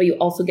 But you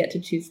also get to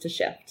choose to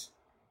shift.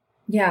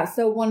 Yeah.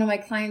 So one of my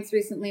clients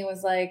recently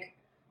was like,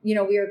 we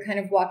were kind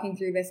of walking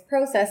through this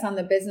process on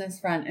the business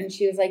front. And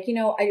she was like,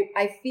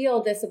 I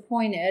feel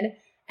disappointed.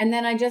 And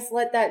then I just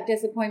let that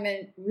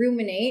disappointment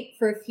ruminate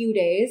for a few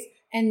days.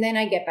 And then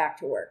I get back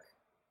to work.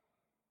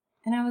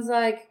 And I was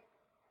like,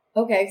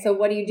 okay, so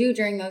what do you do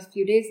during those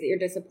few days that you're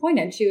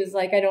disappointed? She was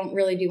like, I don't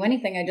really do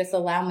anything. I just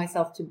allow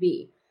myself to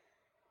be.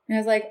 And I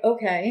was like,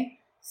 okay,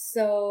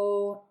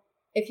 so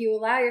if you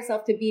allow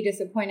yourself to be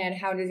disappointed,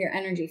 how does your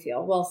energy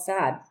feel? Well,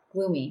 sad,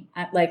 gloomy,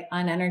 like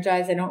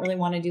unenergized. I don't really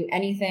want to do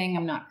anything.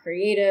 I'm not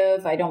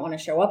creative. I don't want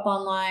to show up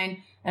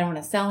online. I don't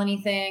want to sell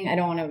anything. I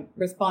don't want to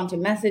respond to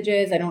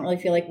messages. I don't really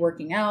feel like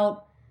working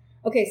out.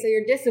 Okay, so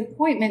your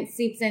disappointment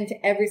seeps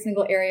into every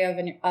single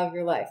area of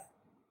your life.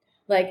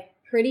 Like,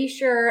 pretty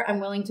sure I'm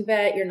willing to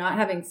bet you're not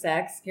having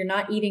sex. You're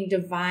not eating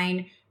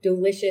divine,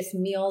 delicious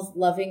meals,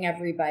 loving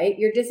every bite.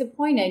 You're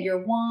disappointed.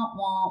 You're wah,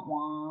 wah,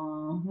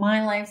 wah.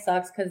 My life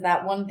sucks because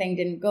that one thing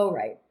didn't go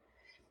right.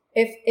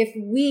 If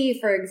we,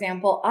 for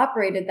example,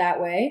 operated that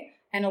way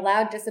and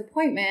allowed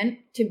disappointment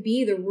to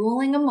be the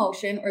ruling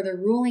emotion or the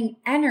ruling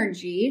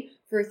energy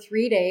for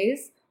 3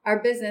 days,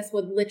 our business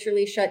would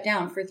literally shut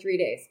down for 3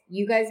 days.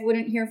 You guys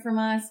wouldn't hear from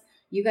us.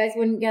 You guys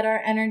wouldn't get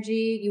our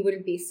energy. You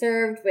wouldn't be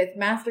served with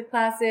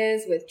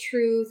masterclasses, with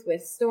truth,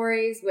 with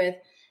stories, with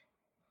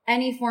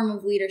any form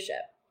of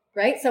leadership,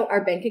 right? So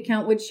our bank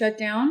account would shut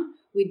down.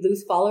 We'd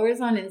lose followers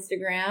on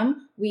Instagram.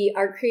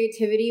 Our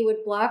creativity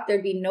would block.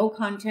 There'd be no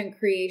content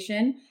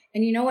creation.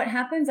 And you know what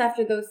happens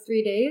after those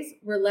 3 days?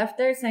 We're left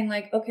there saying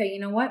like, okay, you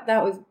know what?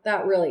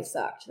 That really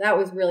sucked. That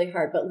was really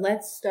hard, but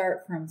let's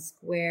start from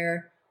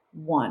square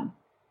one.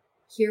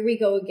 Here we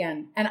go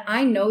again. And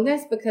I know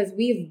this because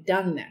we've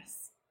done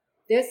this.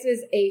 This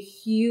is a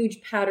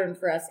huge pattern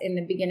for us in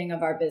the beginning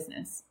of our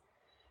business.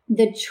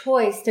 The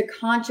choice to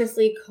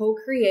consciously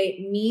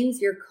co-create means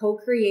you're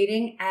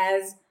co-creating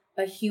as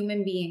a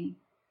human being.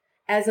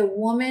 As a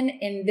woman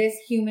in this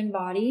human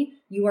body,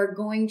 you are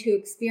going to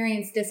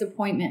experience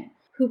disappointment.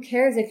 Who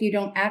cares if you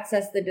don't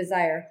access the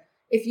desire?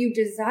 If you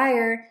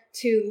desire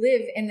to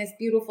live in this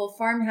beautiful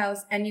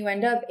farmhouse and you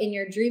end up in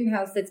your dream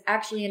house that's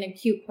actually in a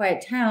cute,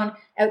 quiet town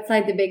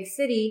outside the big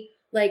city,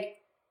 like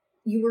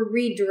you were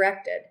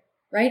redirected,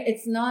 right?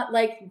 It's not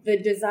like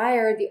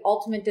the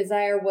ultimate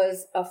desire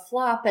was a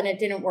flop and it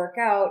didn't work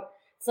out.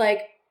 It's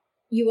like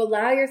you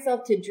allow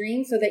yourself to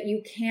dream so that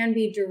you can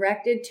be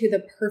directed to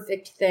the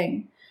perfect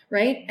thing,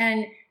 right?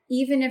 And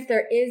even if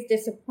there is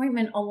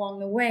disappointment along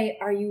the way,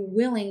 are you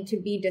willing to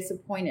be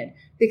disappointed?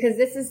 Because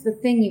this is the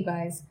thing, you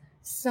guys.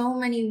 So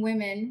many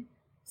women,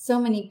 so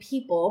many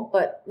people,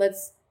 but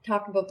let's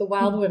talk about the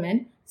wild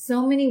women.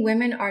 So many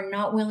women are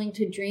not willing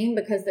to dream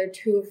because they're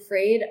too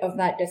afraid of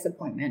that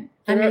disappointment.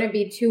 I'm going to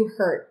be too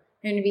hurt.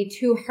 I'm going to be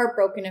too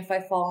heartbroken if I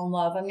fall in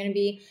love. I'm going to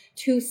be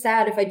too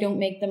sad if I don't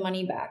make the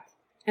money back.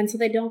 And so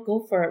they don't go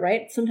for it,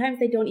 right? Sometimes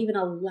they don't even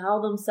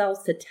allow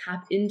themselves to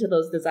tap into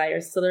those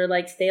desires. So they're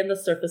like, stay on the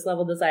surface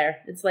level desire.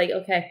 It's like,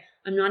 okay,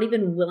 I'm not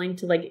even willing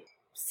to like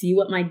see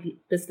what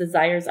this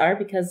desires are,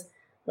 because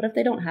what if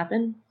they don't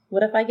happen?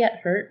 What if I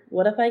get hurt?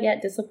 What if I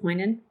get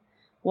disappointed?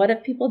 What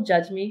if people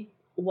judge me?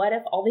 What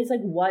if all these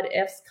like what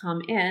ifs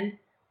come in?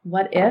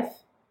 What if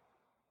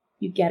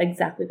you get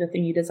exactly the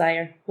thing you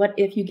desire? What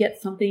if you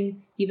get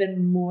something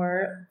even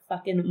more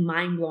fucking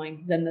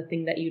mind-blowing than the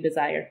thing that you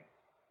desire?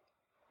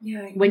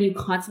 Yeah. When you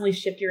constantly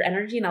shift your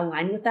energy and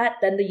align with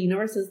that, then the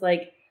universe is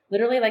like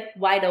literally like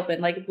wide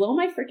open, like blow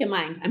my freaking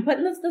mind. I'm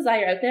putting this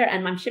desire out there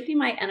and I'm shifting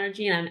my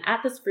energy and I'm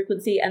at this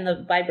frequency and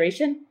the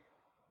vibration.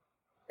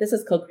 This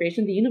is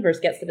co-creation. The universe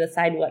gets to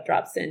decide what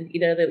drops in,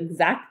 either the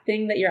exact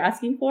thing that you're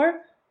asking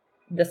for,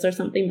 this or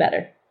something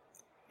better.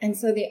 And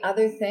so the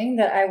other thing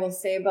that I will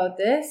say about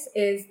this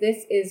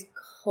is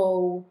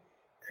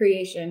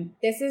co-creation.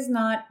 This is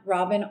not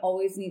Robin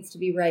always needs to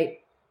be right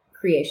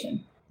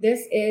creation.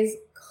 This is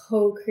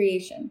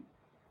co-creation.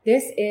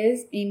 This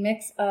is a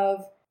mix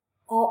of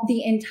all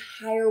the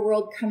entire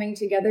world coming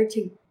together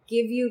to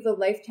give you the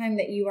lifetime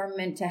that you are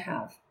meant to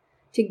have,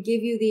 to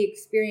give you the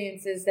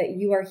experiences that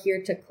you are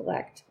here to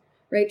collect,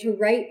 right? To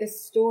write the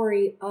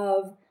story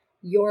of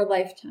your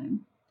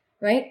lifetime,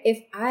 right?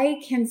 If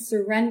I can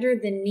surrender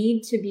the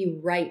need to be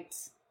right,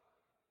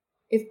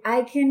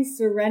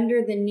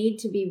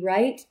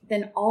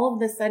 then all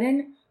of a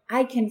sudden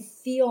I can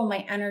feel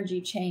my energy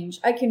change.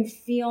 I can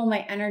feel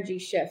my energy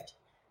shift.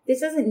 This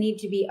doesn't need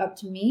to be up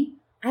to me.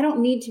 I don't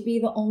need to be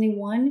the only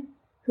one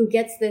who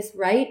gets this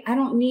right. I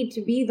don't need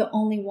to be the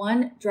only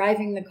one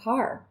driving the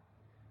car,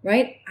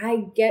 right?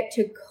 I get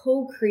to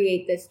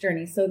co-create this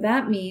journey. So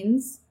that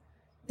means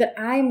that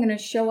I'm going to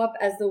show up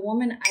as the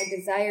woman I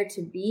desire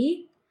to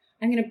be.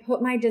 I'm going to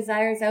put my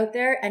desires out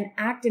there and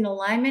act in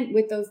alignment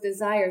with those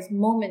desires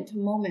moment to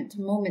moment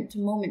to moment to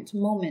moment to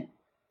moment.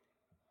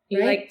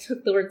 You like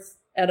took the words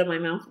out of my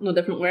mouth in a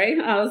different way.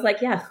 I was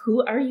like, yeah,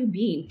 who are you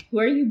being? Who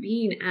are you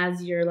being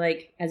as you're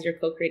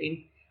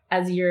co-creating,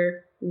 as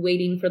you're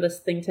waiting for this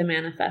thing to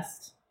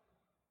manifest?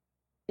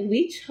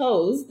 We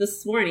chose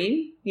this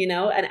morning,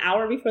 an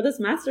hour before this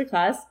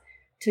masterclass,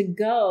 to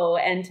go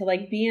and to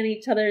like be in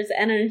each other's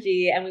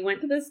energy. And we went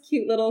to this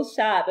cute little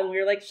shop and we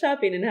were like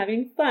shopping and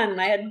having fun.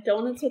 And I had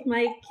donuts with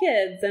my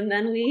kids. And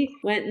then we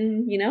went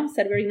and,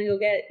 said we were going to go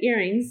get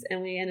earrings.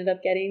 And we ended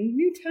up getting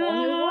new tops,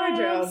 new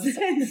wardrobes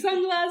and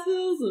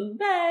sunglasses and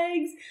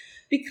bags,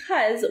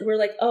 because we're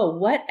like, oh,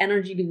 what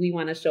energy do we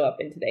want to show up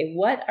in today?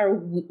 What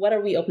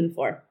are we open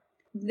for?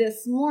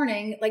 This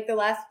morning, like the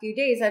last few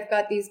days, I've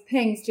got these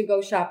pings to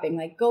go shopping,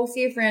 like go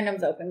see if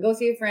random's open, go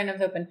see if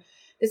random's open.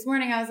 This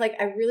morning, I was like,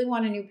 I really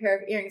want a new pair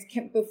of earrings.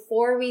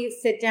 Before we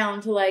sit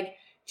down to like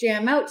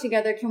jam out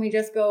together, can we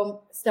just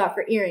go stop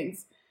for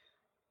earrings?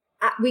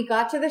 We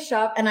got to the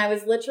shop and I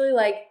was literally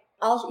like,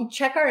 I'll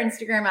check our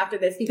Instagram after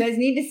this. You guys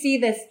need to see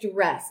this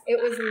dress.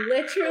 It was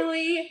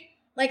literally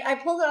like, I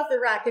pulled it off the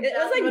rack. And it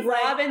was like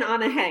Robin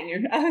on a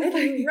hanger. Robin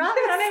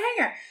on a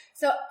hanger.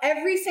 So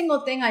every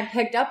single thing I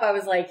picked up, I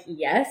was like,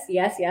 yes,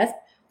 yes, yes.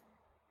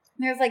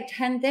 And there's like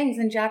 10 things.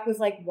 And Jack was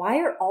like, why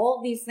are all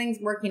of these things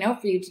working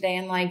out for you today?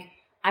 And like,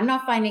 I'm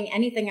not finding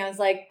anything. I was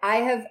like, I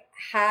have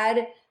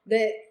had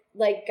the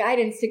like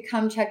guidance to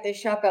come check this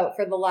shop out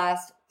for the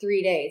last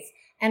 3 days.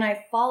 And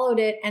I followed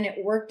it and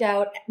it worked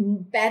out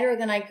better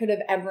than I could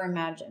have ever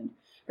imagined.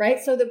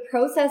 Right. So the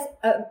process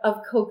of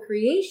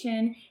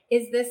co-creation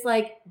is this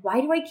like,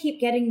 why do I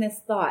keep getting this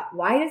thought?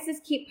 Why does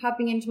this keep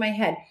popping into my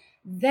head?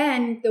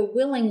 Then the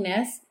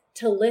willingness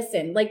to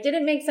listen. Like, did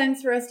it make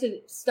sense for us to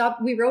stop?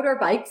 We rode our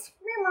bikes.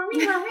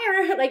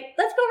 Like,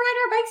 let's go ride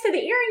our bikes to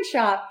the earring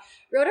shop.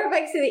 Rode our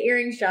bikes to the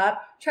earring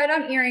shop, tried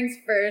on earrings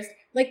first.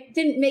 Like,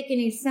 didn't make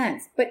any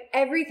sense. But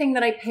everything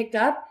that I picked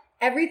up,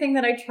 everything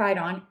that I tried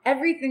on,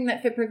 everything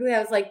that fit perfectly, I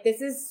was like,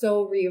 this is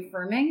so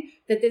reaffirming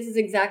that this is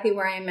exactly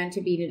where I am meant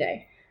to be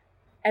today.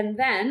 And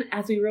then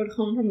as we rode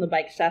home from the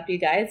bike shop, you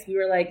guys, we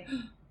were like,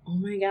 oh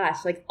my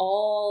gosh, like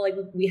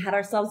we had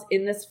ourselves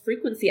in this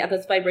frequency, at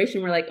this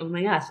vibration. We're like, oh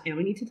my gosh, and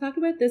we need to talk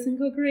about this in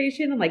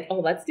co-creation. I'm like, oh,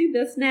 let's do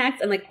this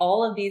next. And like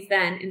all of these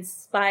then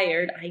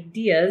inspired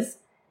ideas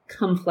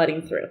come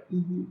flooding through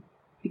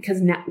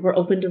because now we're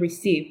open to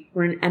receive.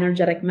 We're an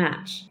energetic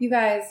match. You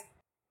guys,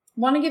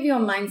 want to give you a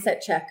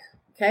mindset check,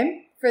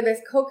 okay, for this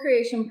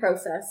co-creation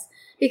process.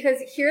 Because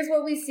here's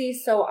what we see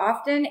so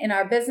often in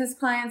our business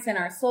clients, in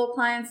our soul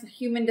clients,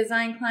 human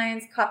design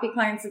clients, copy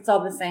clients, it's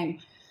all the same.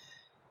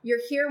 You're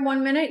here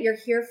 1 minute, you're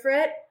here for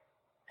it,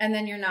 and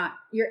then you're not.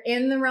 You're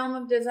in the realm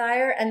of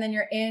desire, and then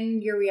you're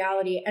in your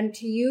reality. And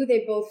to you,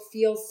 they both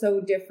feel so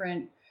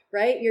different,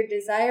 right? Your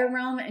desire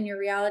realm and your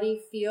reality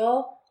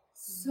feel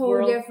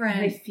so different.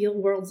 They feel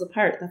worlds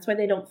apart. That's why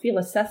they don't feel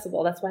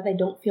accessible. That's why they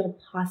don't feel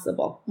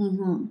possible.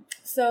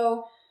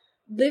 So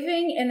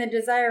living in the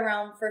desire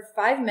realm for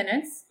 5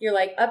 minutes, you're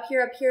like up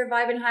here,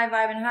 vibing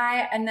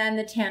high, and then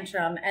the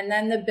tantrum, and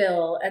then the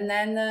bill, and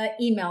then the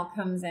email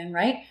comes in,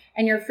 right?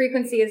 And your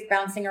frequency is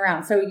bouncing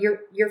around. So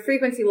your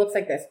frequency looks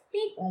like this.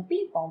 Beep, boom,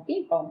 beep, boom,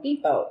 beep, boom,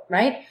 beep, boom,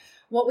 right?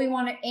 What we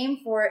want to aim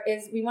for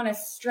is we want to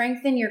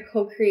strengthen your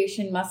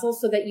co-creation muscle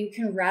so that you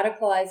can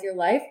radicalize your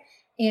life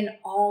in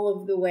all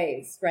of the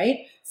ways,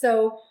 right?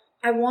 So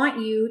I want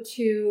you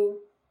to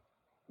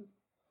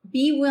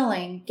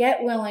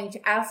get willing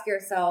to ask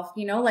yourself,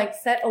 like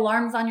set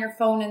alarms on your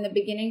phone in the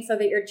beginning so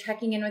that you're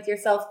checking in with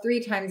yourself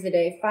 3 times a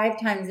day, 5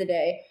 times a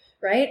day,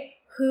 right?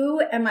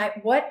 What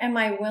am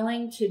I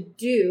willing to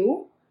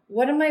do?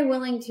 What am I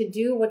willing to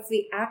do? What's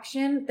the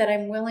action that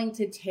I'm willing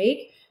to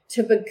take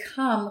to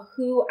become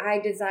who I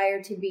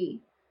desire to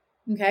be?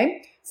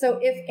 Okay. So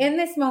if in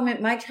this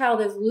moment, my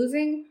child is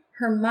losing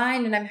her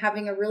mind and I'm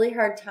having a really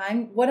hard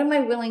time, what am I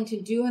willing to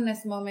do in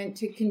this moment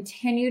to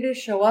continue to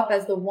show up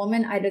as the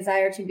woman I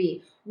desire to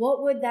be?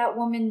 What would that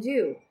woman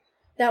do?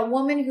 That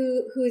woman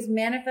who is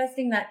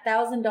manifesting that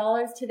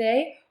 $1,000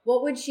 today,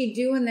 what would she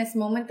do in this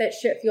moment that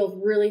shit feels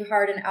really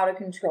hard and out of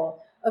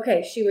control?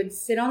 Okay, she would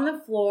sit on the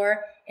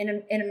floor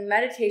in a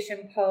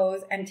meditation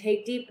pose and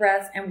take deep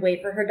breaths and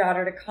wait for her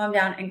daughter to calm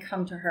down and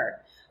come to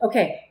her.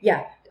 Okay,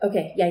 yeah,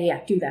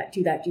 do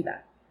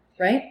that,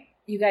 right?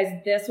 You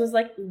guys, this was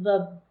like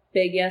the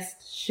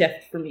biggest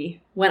shift for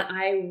me when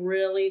I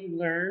really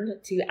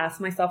learned to ask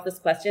myself this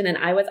question. And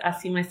I was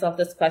asking myself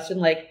this question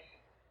like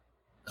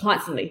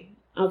constantly.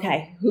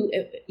 Okay, who,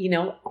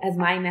 as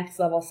my next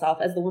level self,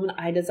 as the woman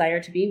I desire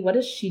to be, what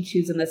does she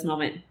choose in this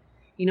moment?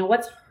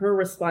 What's her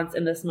response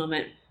in this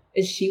moment?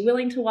 Is she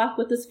willing to walk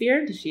with this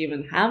fear? Does she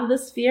even have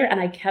this fear? And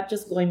I kept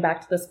just going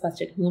back to this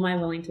question. Who am I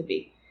willing to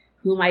be?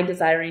 Who am I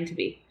desiring to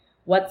be?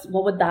 What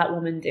would that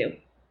woman do?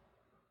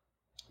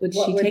 Would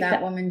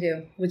that woman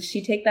do? Would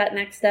she take that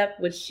next step?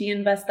 Would she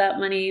invest that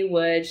money?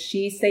 Would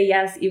she say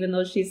yes, even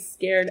though she's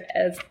scared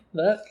as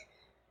fuck?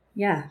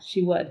 Yeah,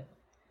 she would.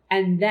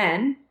 And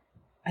then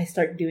I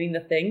start doing the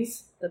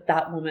things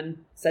that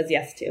woman says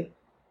yes to.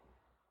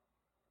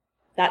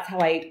 That's how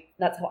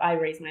I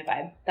raise my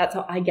vibe. That's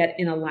how I get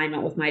in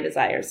alignment with my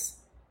desires.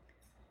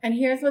 And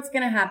here's what's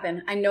going to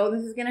happen. I know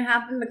this is going to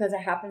happen because it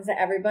happens to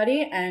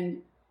everybody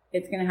and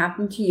it's going to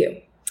happen to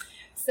you.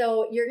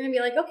 So you're going to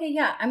be like, okay,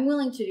 yeah, I'm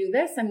willing to do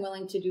this. I'm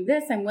willing to do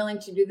this. I'm willing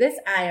to do this.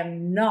 I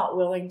am not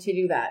willing to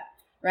do that,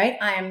 right?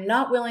 I am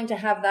not willing to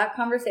have that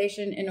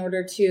conversation in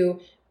order to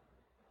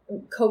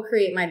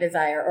co-create my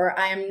desire, or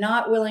I am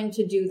not willing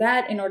to do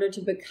that in order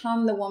to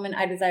become the woman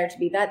I desire to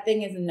be. That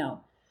thing is a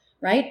no,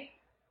 right?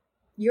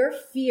 Your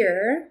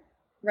fear,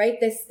 right?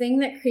 This thing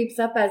that creeps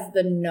up as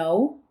the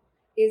no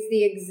is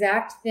the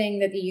exact thing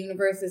that the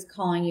universe is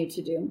calling you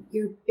to do.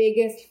 Your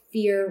biggest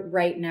fear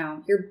right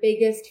now, your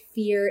biggest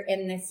fear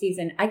in this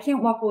season. I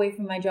can't walk away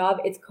from my job.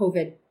 It's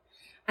COVID.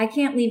 I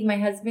can't leave my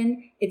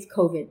husband. It's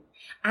COVID.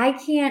 I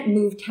can't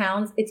move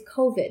towns. It's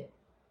COVID.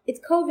 It's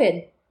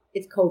COVID.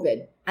 It's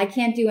COVID. I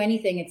can't do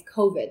anything. It's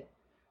COVID,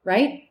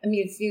 right? I'm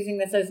using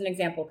this as an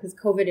example because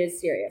COVID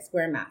is serious.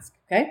 Wear a mask,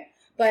 okay?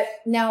 But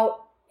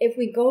now if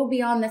we go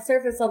beyond the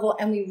surface level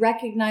and we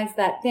recognize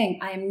that thing,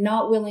 I am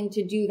not willing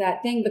to do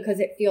that thing because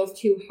it feels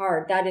too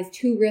hard. That is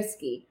too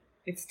risky.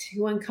 It's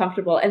too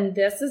uncomfortable. And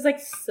this is like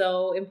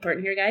so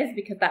important here, guys,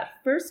 because that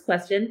first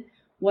question,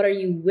 what are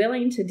you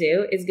willing to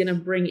do, is going to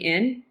bring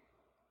in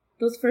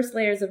those first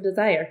layers of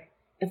desire.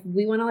 If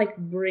we want to like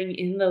bring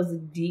in those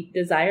deep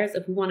desires,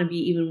 if we want to be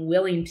even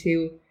willing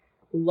to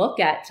look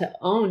at, to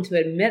own, to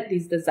admit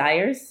these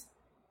desires,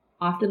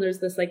 often there's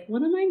this like,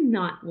 what am I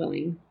not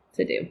willing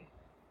to do?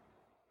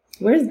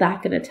 Where's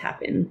that going to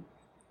tap in?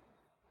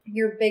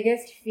 Your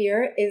biggest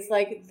fear is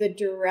like the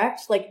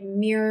direct, like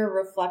mirror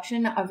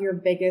reflection of your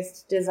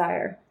biggest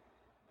desire.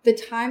 The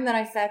time that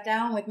I sat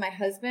down with my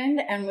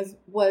husband and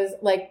was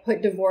like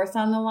put divorce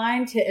on the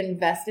line to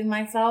invest in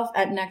myself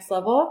at next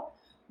level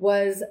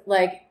was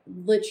like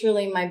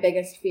literally my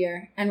biggest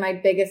fear. And my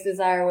biggest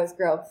desire was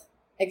growth,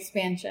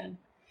 expansion.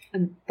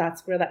 And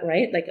that's where that,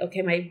 right? Like,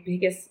 okay, my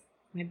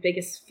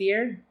biggest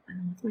fear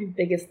and what's my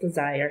biggest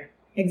desire?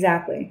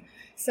 Exactly.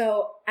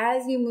 So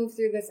as you move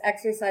through this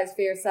exercise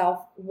for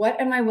yourself, what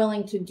am I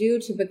willing to do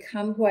to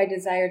become who I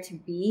desire to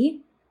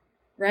be?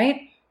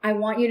 Right? I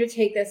want you to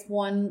take this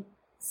one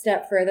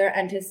step further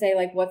and to say,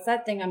 like, what's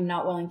that thing I'm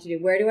not willing to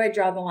do? Where do I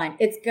draw the line?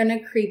 It's going to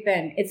creep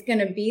in. It's going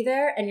to be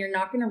there and you're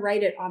not going to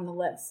write it on the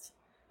list.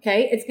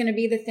 Okay. It's going to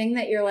be the thing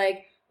that you're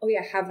like, oh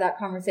yeah, have that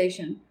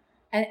conversation.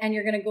 And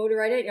you're going to go to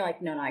write it. And you're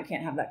like, no, I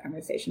can't have that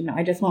conversation. No,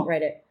 I just won't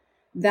write it.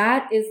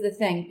 That is the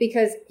thing.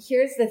 Because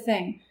here's the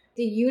thing.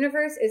 The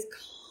universe is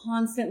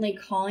constantly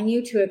calling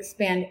you to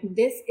expand.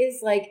 This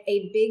is like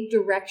a big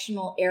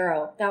directional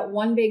arrow. That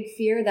one big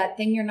fear, that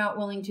thing you're not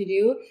willing to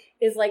do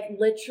is like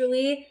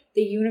literally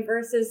the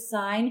universe's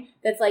sign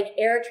that's like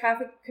air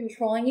traffic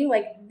controlling you,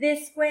 like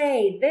this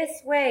way,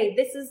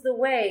 this is the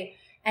way.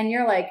 And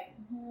you're like,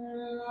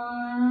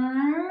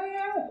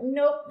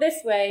 nope,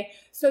 this way.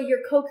 So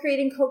you're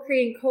co-creating.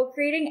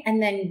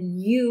 And then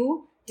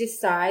you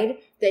decide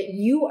that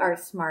you are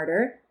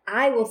smarter.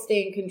 I will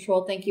stay in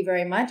control. Thank you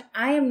very much.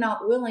 I am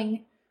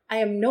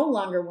no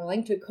longer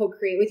willing to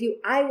co-create with you.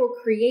 I will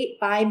create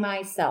by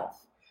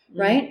myself,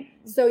 right? Mm-hmm.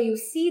 So you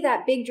see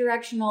that big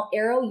directional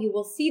arrow, you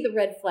will see the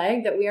red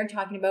flag that we are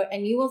talking about,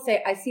 and you will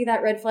say, I see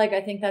that red flag.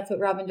 I think that's what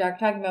Rob and Jack are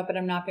talking about, but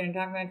I'm not going to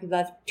talk about it because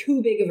that's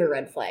too big of a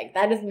red flag.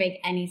 That doesn't make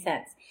any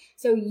sense.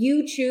 So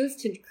you choose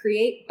to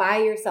create by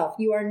yourself.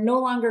 You are no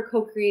longer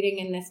co-creating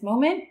in this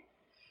moment,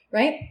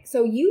 right?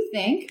 So you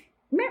think,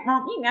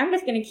 I'm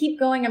just going to keep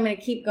going. I'm going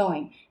to keep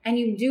going. And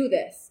you do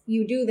this.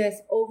 You do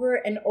this over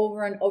and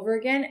over and over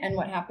again. And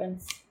what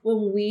happens?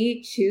 When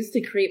we choose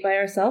to create by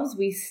ourselves,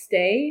 we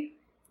stay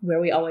where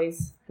we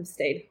always have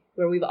stayed,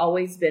 where we've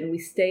always been. We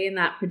stay in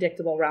that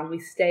predictable realm. We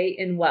stay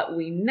in what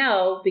we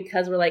know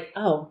because we're like,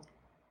 oh,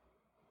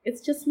 it's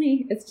just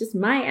me. It's just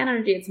my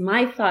energy. It's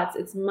my thoughts.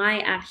 It's my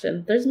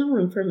action. There's no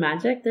room for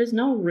magic. There's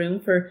no room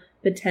for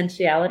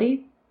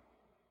potentiality.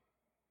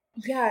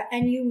 Yeah,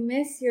 and you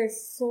miss your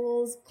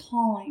soul's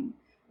calling,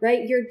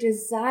 right? Your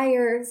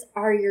desires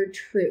are your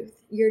truth.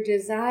 Your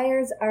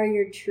desires are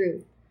your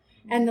truth.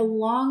 And the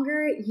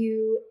longer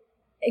you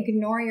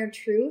ignore your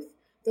truth,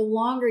 the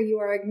longer you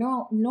are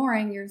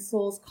ignoring your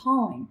soul's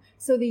calling.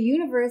 So the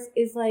universe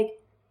is like,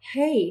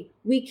 hey,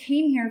 we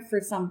came here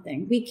for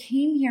something. We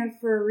came here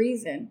for a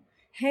reason.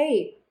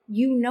 Hey,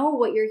 you know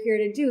what you're here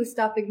to do.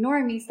 Stop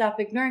ignoring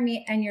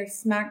me. And your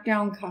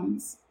smackdown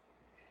comes.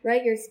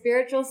 Right? Your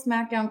spiritual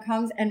smackdown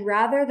comes. And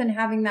rather than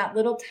having that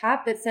little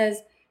tap that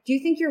says, do you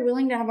think you're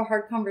willing to have a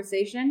hard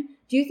conversation?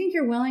 Do you think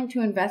you're willing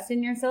to invest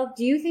in yourself?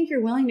 Do you think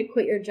you're willing to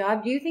quit your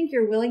job? Do you think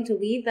you're willing to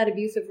leave that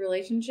abusive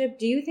relationship?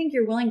 Do you think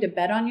you're willing to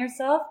bet on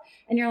yourself?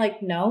 And you're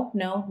like, no.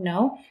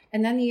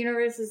 And then the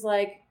universe is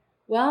like,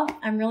 well,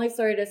 I'm really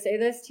sorry to say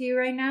this to you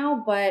right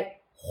now, but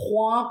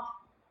whomp.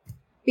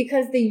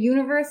 Because the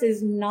universe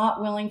is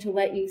not willing to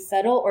let you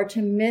settle or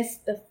to miss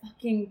the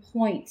fucking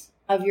point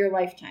of your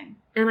lifetime.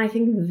 And I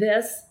think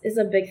this is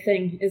a big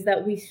thing, is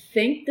that we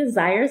think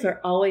desires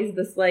are always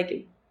this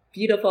like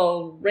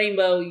beautiful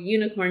rainbow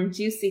unicorn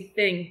juicy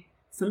thing.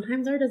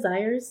 Sometimes our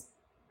desires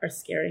are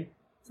scary.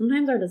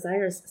 Sometimes our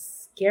desires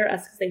scare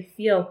us because they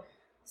feel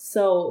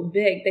so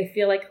big. They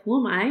feel like, who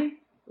am I?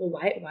 Well,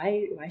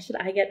 why should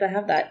I get to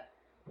have that?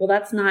 Well,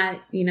 that's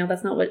not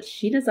what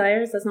she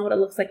desires. That's not what it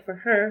looks like for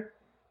her.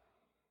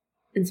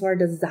 And so our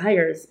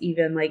desires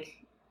even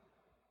like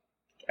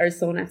are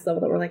so next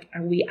level that we're like,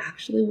 are we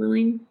actually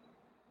willing?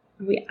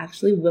 Are we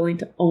actually willing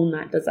to own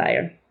that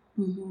desire?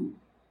 Mm-hmm.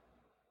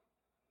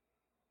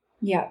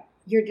 Yeah.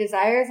 Your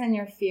desires and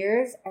your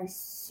fears are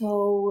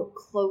so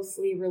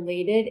closely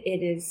related.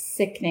 It is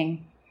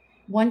sickening.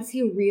 Once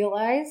you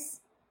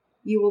realize,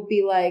 you will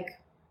be like,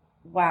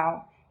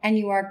 wow. And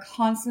you are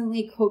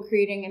constantly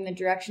co-creating in the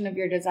direction of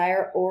your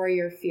desire or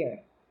your fear.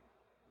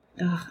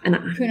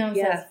 Poonam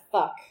says,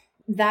 fuck.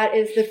 That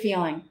is the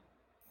feeling.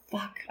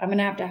 Fuck, I'm going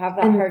to have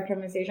that hard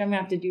conversation. I'm going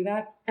to have to do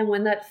that. And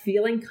when that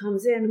feeling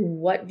comes in,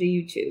 what do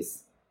you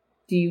choose?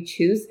 Do you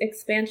choose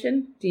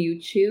expansion? Do you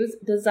choose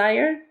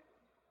desire?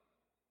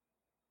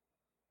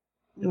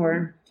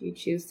 Or do you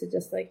choose to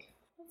just like,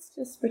 let's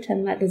just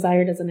pretend that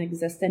desire doesn't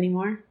exist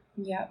anymore?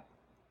 Yep.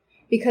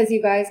 Because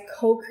you guys,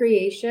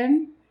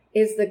 co-creation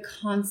is the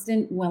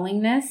constant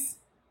willingness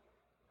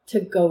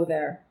to go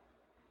there,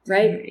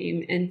 right?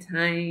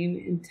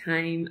 Time and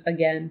time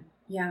again.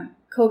 Yeah.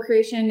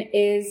 Co-creation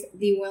is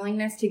the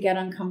willingness to get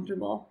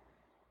uncomfortable.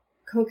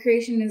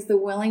 Co-creation is the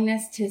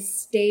willingness to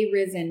stay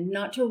risen,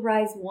 not to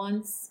rise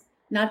once,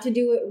 not to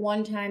do it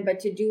one time, but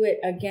to do it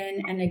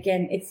again and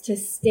again. It's to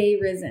stay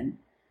risen,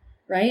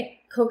 right?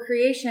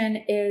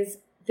 Co-creation is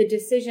the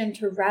decision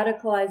to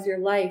radicalize your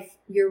life,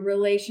 your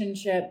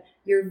relationship,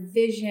 your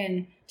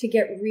vision, to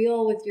get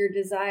real with your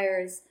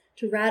desires,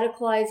 to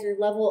radicalize your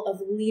level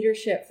of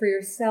leadership for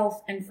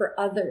yourself and for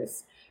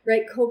others,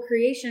 right?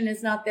 Co-creation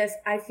is not this,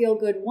 I feel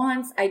good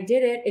once, I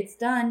did it, it's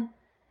done.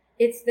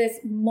 It's this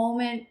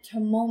moment to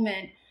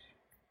moment.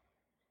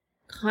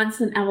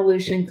 Constant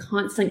evolution,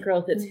 constant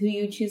growth. It's who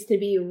you choose to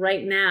be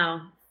right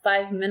now,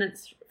 5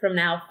 minutes from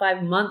now,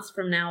 5 months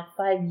from now,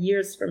 5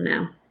 years from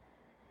now.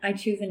 I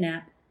choose a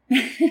nap.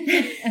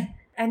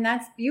 And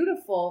that's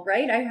beautiful,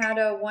 right? I had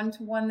a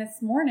 1-to-1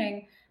 this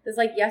morning. It's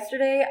like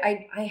yesterday,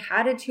 I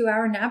had a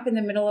 2-hour nap in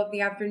the middle of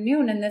the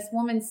afternoon, and this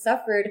woman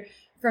suffered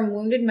from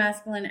wounded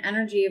masculine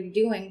energy of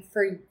doing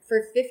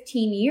for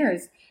 15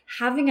 years.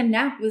 Having a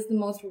nap was the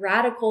most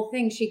radical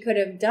thing she could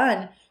have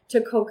done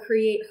to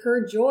co-create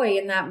her joy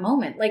in that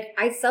moment. Like,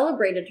 I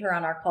celebrated her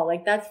on our call.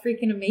 Like, that's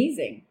freaking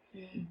amazing,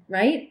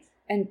 right?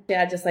 And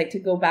yeah, just like to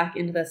go back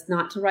into this,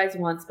 not to rise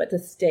once, but to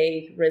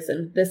stay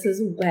risen. This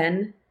is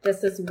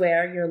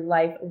where your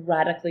life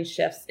radically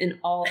shifts in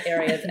all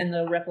areas and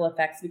the ripple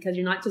effects, because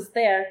you're not just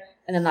there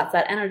and then that's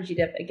that energy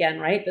dip again,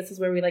 right? This is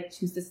where we like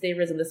choose to stay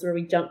risen. This is where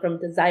we jump from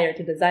desire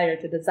to desire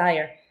to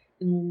desire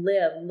and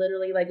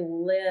literally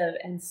live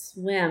and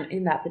swim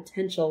in that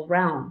potential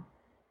realm.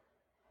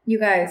 You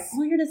guys,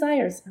 all your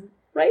desires are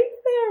right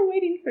there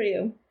waiting for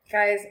you.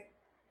 Guys,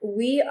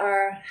 we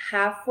are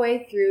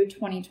halfway through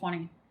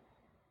 2020.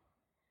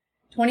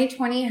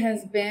 2020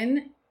 has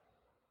been.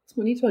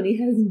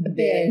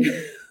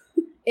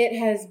 It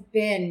has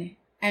been.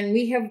 And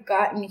we have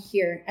gotten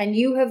here. And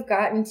you have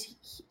gotten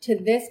to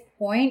this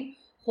point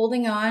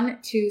holding on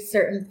to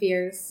certain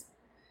fears,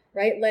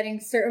 right?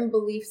 Letting certain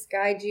beliefs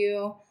guide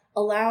you,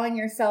 allowing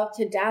yourself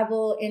to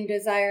dabble in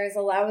desires,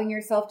 allowing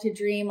yourself to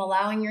dream,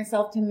 allowing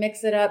yourself to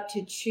mix it up,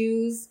 to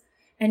choose.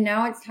 And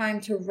now it's time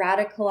to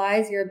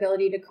radicalize your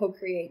ability to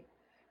co-create,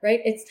 right?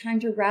 It's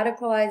time to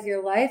radicalize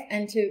your life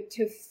and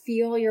to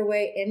feel your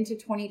way into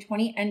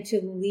 2020 and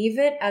to leave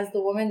it as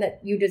the woman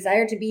that you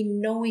desire to be,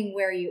 knowing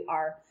where you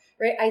are,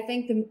 right? I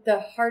think the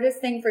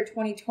hardest thing for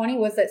 2020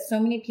 was that so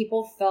many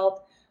people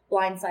felt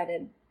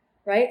blindsided,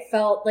 right?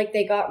 Felt like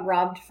they got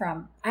robbed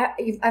from.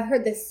 I've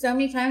heard this so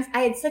many times.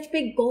 I had such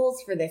big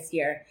goals for this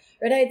year,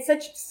 right? I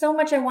had so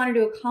much I wanted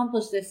to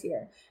accomplish this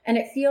year. And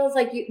it feels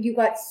like you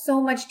got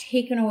so much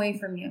taken away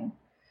from you,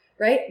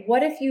 right?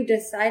 What if you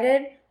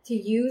decided to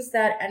use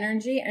that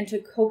energy and to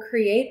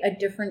co-create a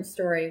different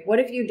story? What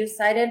if you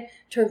decided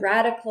to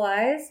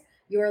radicalize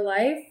your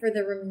life for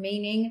the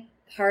remaining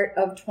part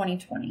of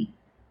 2020,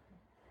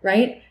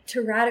 right?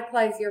 To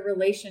radicalize your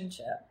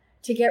relationship,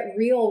 to get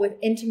real with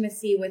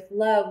intimacy, with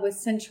love, with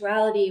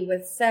sensuality,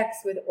 with sex,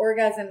 with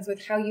orgasms,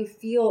 with how you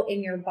feel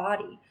in your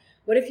body?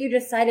 What if you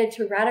decided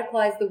to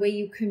radicalize the way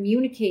you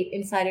communicate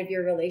inside of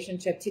your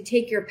relationship, to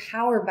take your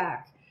power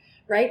back,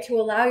 right? To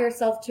allow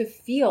yourself to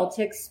feel,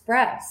 to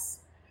express,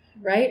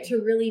 right?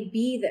 To really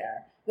be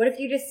there. What if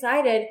you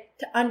decided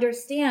to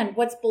understand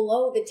what's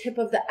below the tip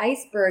of the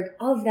iceberg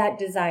of that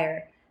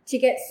desire, to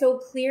get so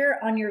clear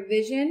on your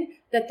vision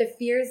that the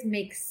fears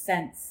make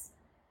sense,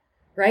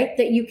 right?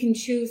 That you can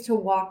choose to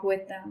walk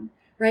with them,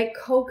 right?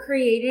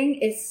 Co-creating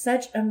is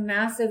such a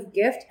massive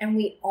gift, and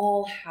we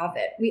all have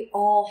it. We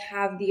all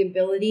have the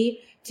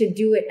ability to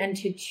do it and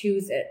to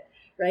choose it,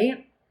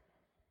 right?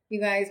 You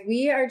guys,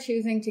 we are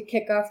choosing to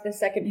kick off the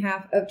second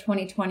half of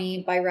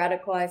 2020 by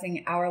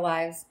radicalizing our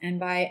lives and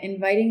by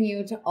inviting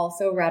you to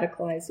also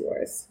radicalize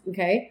yours,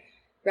 okay?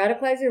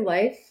 Radicalize Your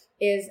Life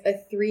is a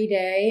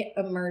 3-day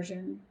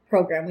immersion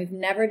program. We've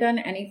never done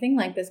anything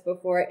like this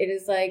before. It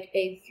is like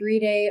a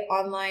 3-day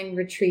online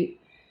retreat,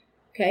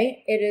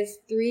 okay? It is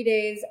 3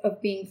 days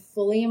of being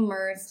fully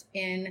immersed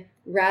in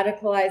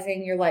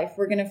radicalizing your life.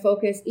 We're going to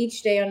focus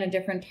each day on a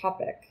different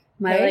topic.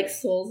 My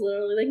soul's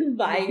literally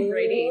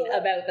vibrating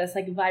about this,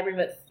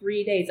 vibrating about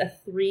 3 days, a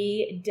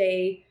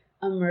 3-day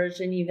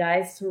immersion, you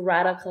guys, to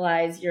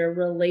radicalize your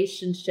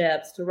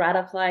relationships, to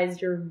radicalize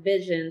your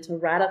vision, to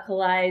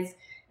radicalize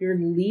your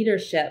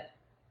leadership.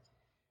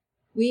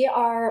 We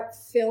are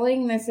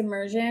filling this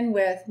immersion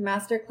with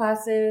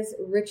masterclasses,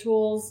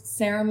 rituals,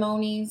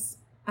 ceremonies.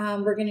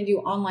 We're going to do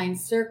online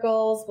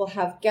circles. We'll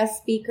have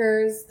guest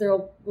speakers. There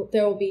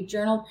will be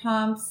journal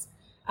prompts,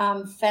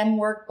 fem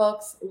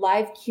workbooks,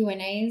 live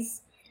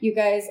Q&As. You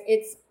guys,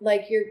 it's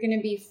like you're going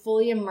to be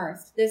fully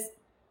immersed. This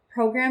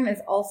program is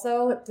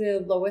also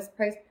the lowest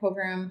price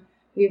program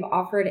we've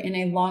offered in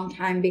a long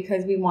time,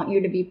 because we want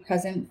you to be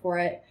present for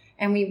it.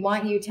 And we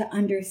want you to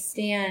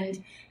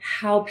understand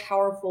how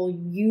powerful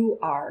you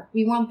are.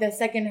 We want the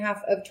second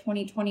half of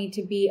 2020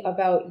 to be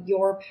about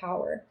your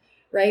power,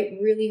 right?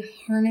 Really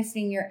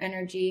harnessing your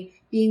energy,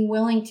 being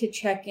willing to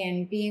check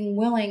in, being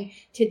willing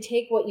to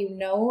take what you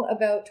know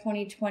about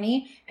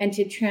 2020 and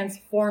to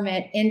transform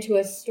it into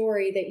a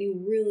story that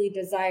you really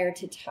desire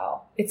to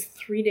tell. It's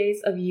 3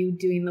 days of you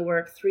doing the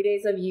work, 3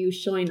 days of you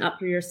showing up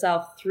for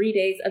yourself, 3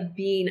 days of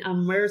being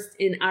immersed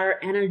in our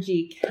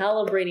energy,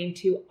 calibrating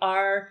to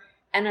our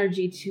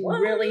energy to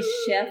really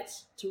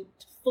shift, to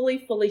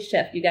fully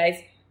shift, you guys,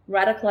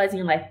 radicalizing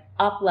your life,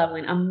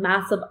 up-leveling, a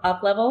massive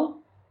up-level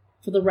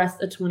for the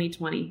rest of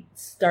 2020. It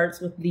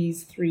starts with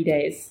these 3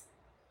 days.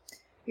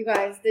 You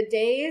guys, the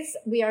days,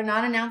 we are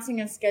not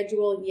announcing a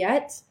schedule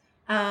yet.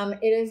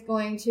 It is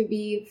going to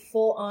be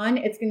full on.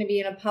 It's going to be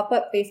in a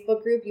pop-up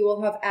Facebook group. You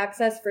will have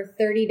access for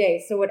 30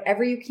 days. So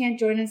whatever you can't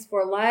join us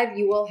for live,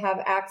 you will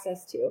have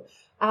access to.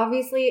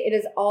 Obviously, it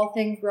is all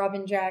things Rob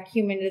and Jack,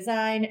 human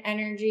design,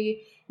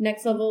 energy,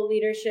 next level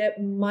leadership,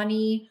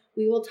 money.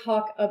 We will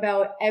talk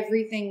about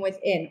everything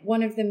within.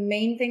 One of the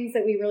main things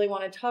that we really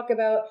want to talk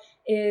about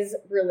is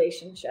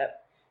relationship.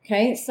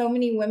 Okay. So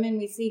many women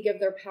we see give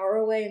their power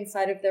away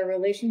inside of their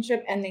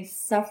relationship and they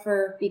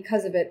suffer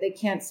because of it. They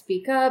can't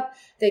speak up.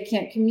 They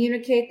can't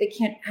communicate. They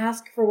can't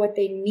ask for what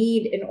they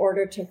need in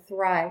order to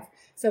thrive.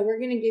 So we're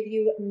going to give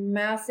you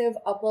massive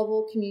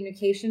up-level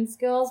communication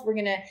skills. We're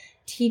going to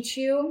teach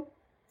you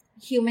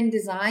human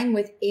design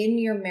within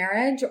your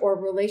marriage or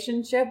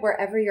relationship,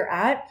 wherever you're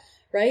at,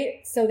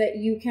 right? So that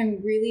you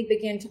can really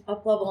begin to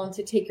up-level and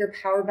to take your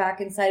power back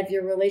inside of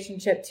your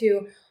relationship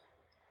to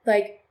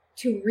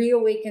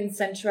reawaken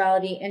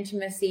sensuality,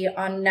 intimacy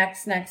on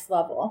next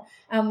level.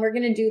 We're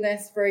going to do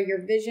this for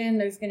your vision.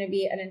 There's going to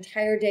be an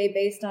entire day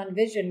based on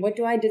vision. What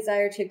do I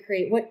desire to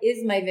create? What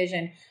is my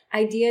vision?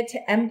 Idea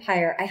to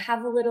empire. I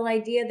have a little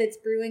idea that's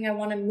brewing. I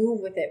want to move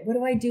with it. What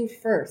do I do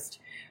first?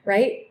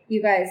 Right?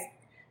 You guys,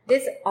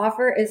 this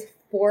offer is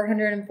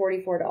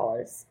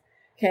 $444.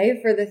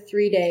 Okay. For the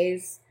 3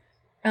 days.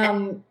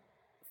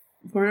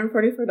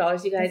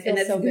 $444, you guys. And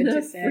it's so going good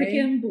to to say.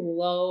 freaking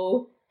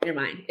blow your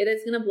mind. It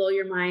is going to blow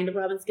your mind.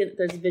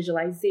 There's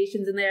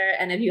visualizations in there.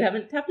 And if you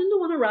haven't tapped into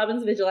one of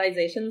Robin's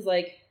visualizations,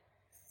 like,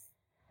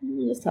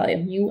 I'll just tell you,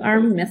 you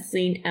are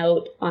missing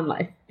out on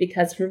life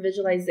because her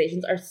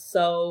visualizations are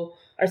so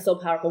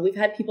powerful. We've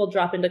had people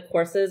drop into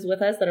courses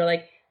with us that are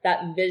like,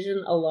 that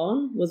vision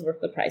alone was worth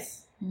the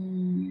price.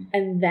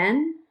 And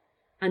then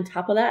on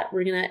top of that,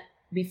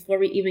 before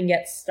we even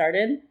get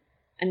started,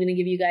 I'm going to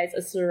give you guys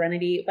a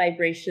Serenity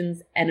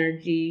Vibrations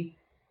energy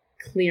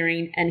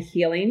clearing and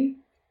healing.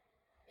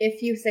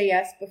 If you say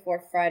yes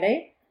before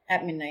Friday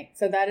at midnight.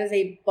 So that is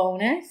a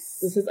bonus.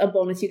 This is a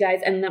bonus, you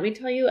guys. And let me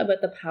tell you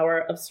about the power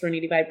of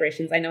Serenity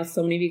Vibrations. I know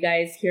so many of you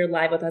guys here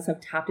live with us have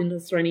tapped into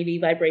Serenity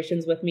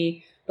Vibrations with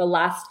me. The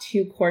last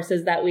 2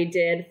 courses that we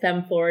did,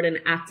 Femme Forward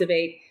and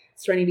Activate,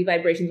 Serenity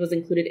Vibrations was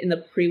included in the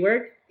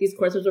pre-work. These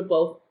courses were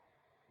both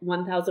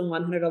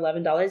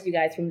 $1,111. You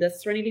guys, from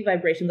this Serenity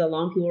Vibrations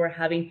alone, people were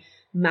having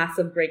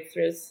massive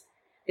breakthroughs.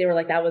 They were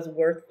like, that was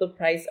worth the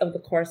price of the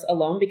course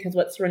alone, because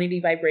what Serenity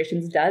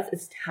Vibrations does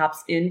is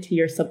taps into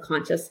your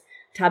subconscious,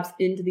 taps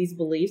into these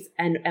beliefs,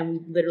 and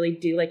we literally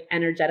do like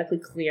energetically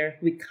clear.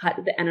 We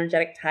cut the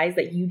energetic ties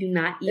that you do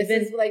not even...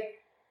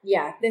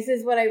 This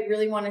is what I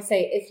really want to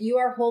say. If you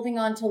are holding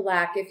on to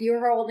lack, if you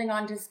are holding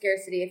on to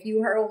scarcity, if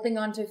you are holding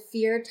on to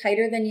fear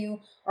tighter than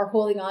you are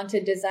holding on to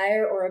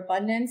desire or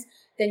abundance,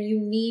 then you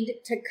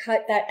need to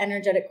cut that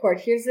energetic cord.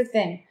 Here's the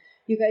thing.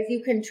 You guys,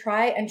 you can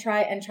try and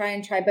try and try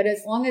and try, but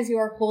as long as you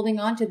are holding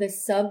on to the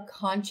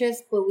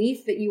subconscious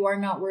belief that you are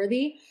not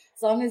worthy,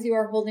 as long as you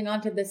are holding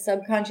on to the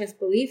subconscious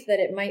belief that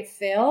it might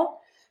fail,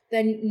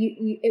 then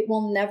it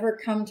will never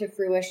come to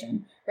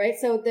fruition, right?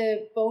 So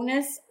the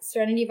bonus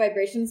Serenity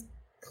Vibrations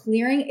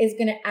clearing is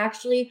going to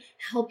actually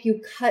help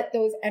you cut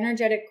those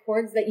energetic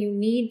cords that you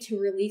need to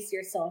release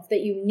yourself,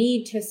 that you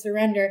need to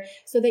surrender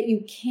so that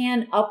you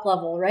can up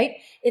level, right?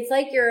 It's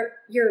like your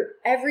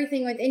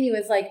everything within you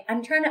is like,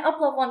 I'm trying to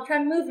up level, I'm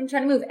trying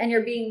to move, and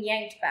you're being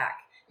yanked back.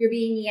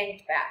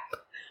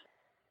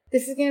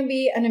 This is going to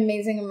be an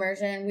amazing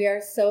immersion. We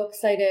are so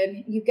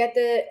excited. You get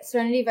the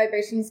Serenity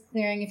Vibrations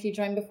clearing if you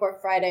join before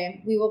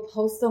Friday. We will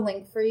post the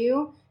link for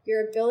you.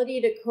 Your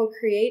ability to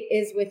co-create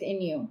is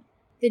within you.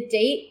 The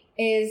date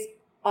is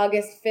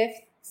August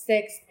 5th,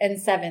 6th, and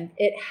 7th.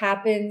 It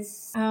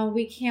happens.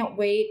 We can't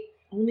wait.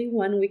 Only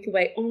 1 week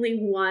away. Only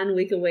 1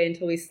 week away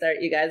until we start,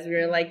 you guys. We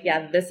were like,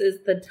 yeah, this is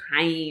the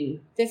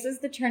time. This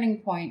is the turning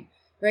point,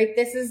 right?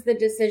 This is the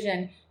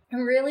decision. I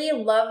really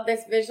love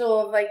this visual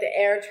of like the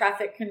air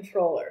traffic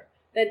controller.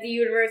 That the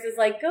universe is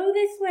like, go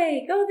this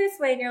way.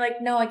 And you're like,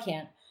 no, I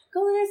can't.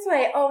 Go this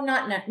way. Oh,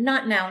 not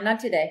now, not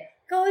today.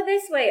 Go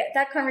this way.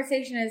 That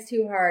conversation is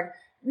too hard.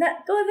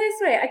 Go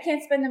this way. I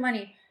can't spend the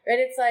money, right?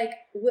 It's like,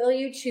 will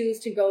you choose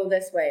to go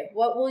this way?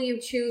 What will you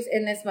choose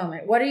in this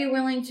moment? What are you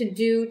willing to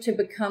do to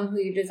become who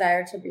you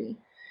desire to be,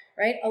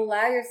 right?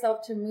 Allow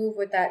yourself to move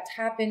with that.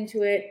 Tap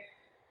into it.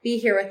 Be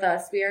here with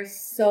us. We are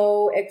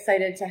so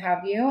excited to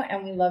have you,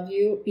 and we love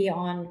you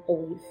beyond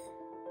belief.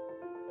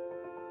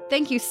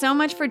 Thank you so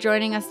much for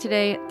joining us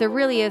today. There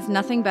really is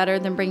nothing better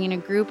than bringing a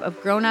group of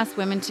grown-ass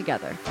women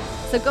together.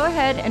 So go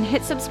ahead and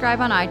hit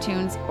subscribe on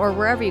iTunes or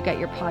wherever you get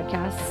your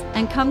podcasts,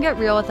 and come get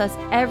real with us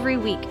every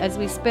week as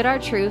we spit our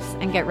truths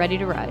and get ready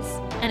to rise.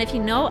 And if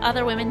you know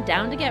other women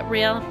down to get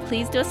real,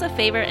 please do us a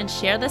favor and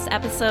share this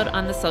episode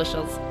on the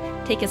socials.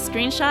 Take a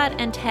screenshot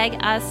and tag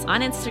us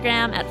on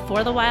Instagram at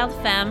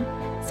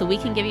ForTheWildFemme so we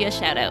can give you a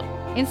shout out.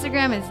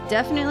 Instagram is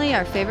definitely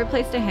our favorite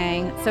place to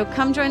hang, so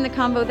come join the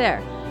combo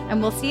there.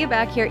 And we'll see you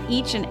back here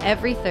each and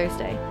every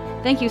Thursday.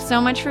 Thank you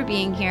so much for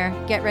being here.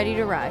 Get ready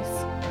to rise.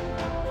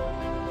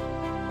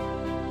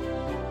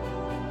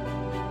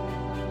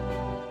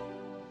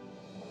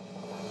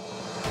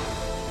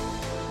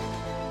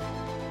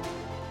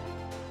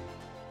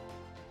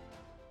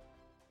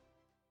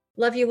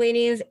 Love you,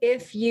 ladies.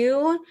 If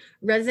you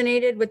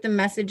resonated with the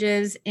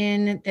messages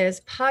in this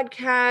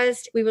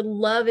podcast, we would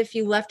love if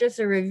you left us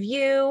a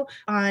review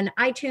on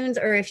iTunes,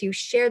 or if you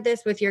shared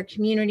this with your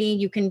community.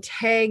 You can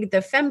tag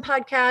the Femme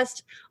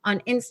Podcast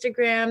on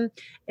Instagram.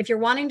 If you're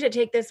wanting to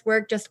take this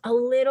work just a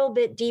little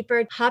bit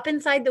deeper, hop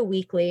inside the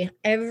weekly.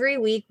 Every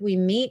week we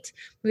meet.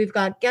 We've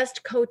got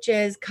guest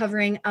coaches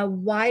covering a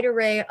wide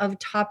array of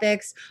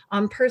topics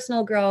on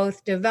personal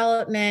growth,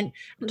 development,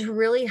 to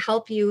really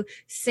help you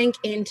sink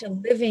into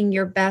living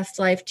your best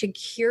life, to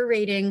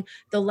curating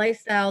the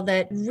lifestyle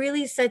that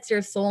really sets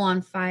your soul on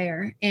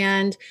fire.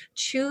 And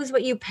choose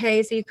what you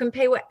pay. So you can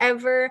pay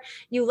whatever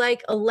you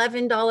like,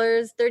 $11,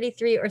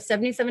 $33, or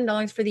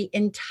 $77 for the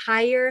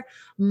entire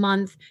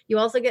month. You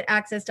also get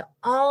access to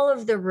all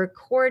of the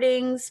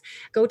recordings.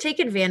 Go take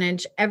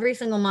advantage. Every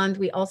single month,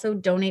 we also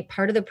donate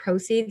part of the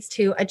proceeds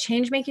to a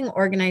change-making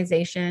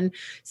organization.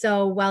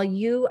 So while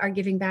you are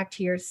giving back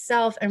to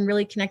yourself and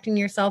really connecting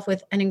yourself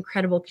with an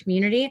incredible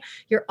community,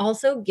 you're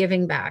also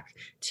giving back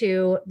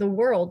to the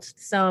world.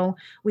 So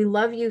we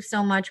love you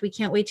so much. We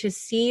can't wait to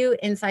see you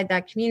inside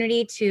that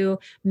community, to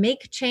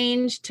make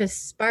change, to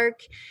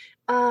spark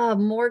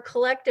more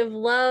collective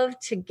love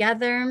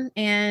together.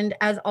 And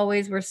as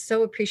always, we're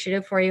so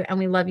appreciative for you and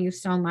we love you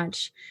so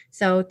much.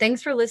 So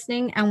thanks for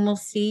listening, and we'll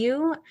see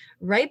you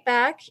right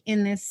back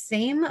in this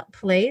same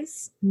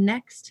place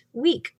next week.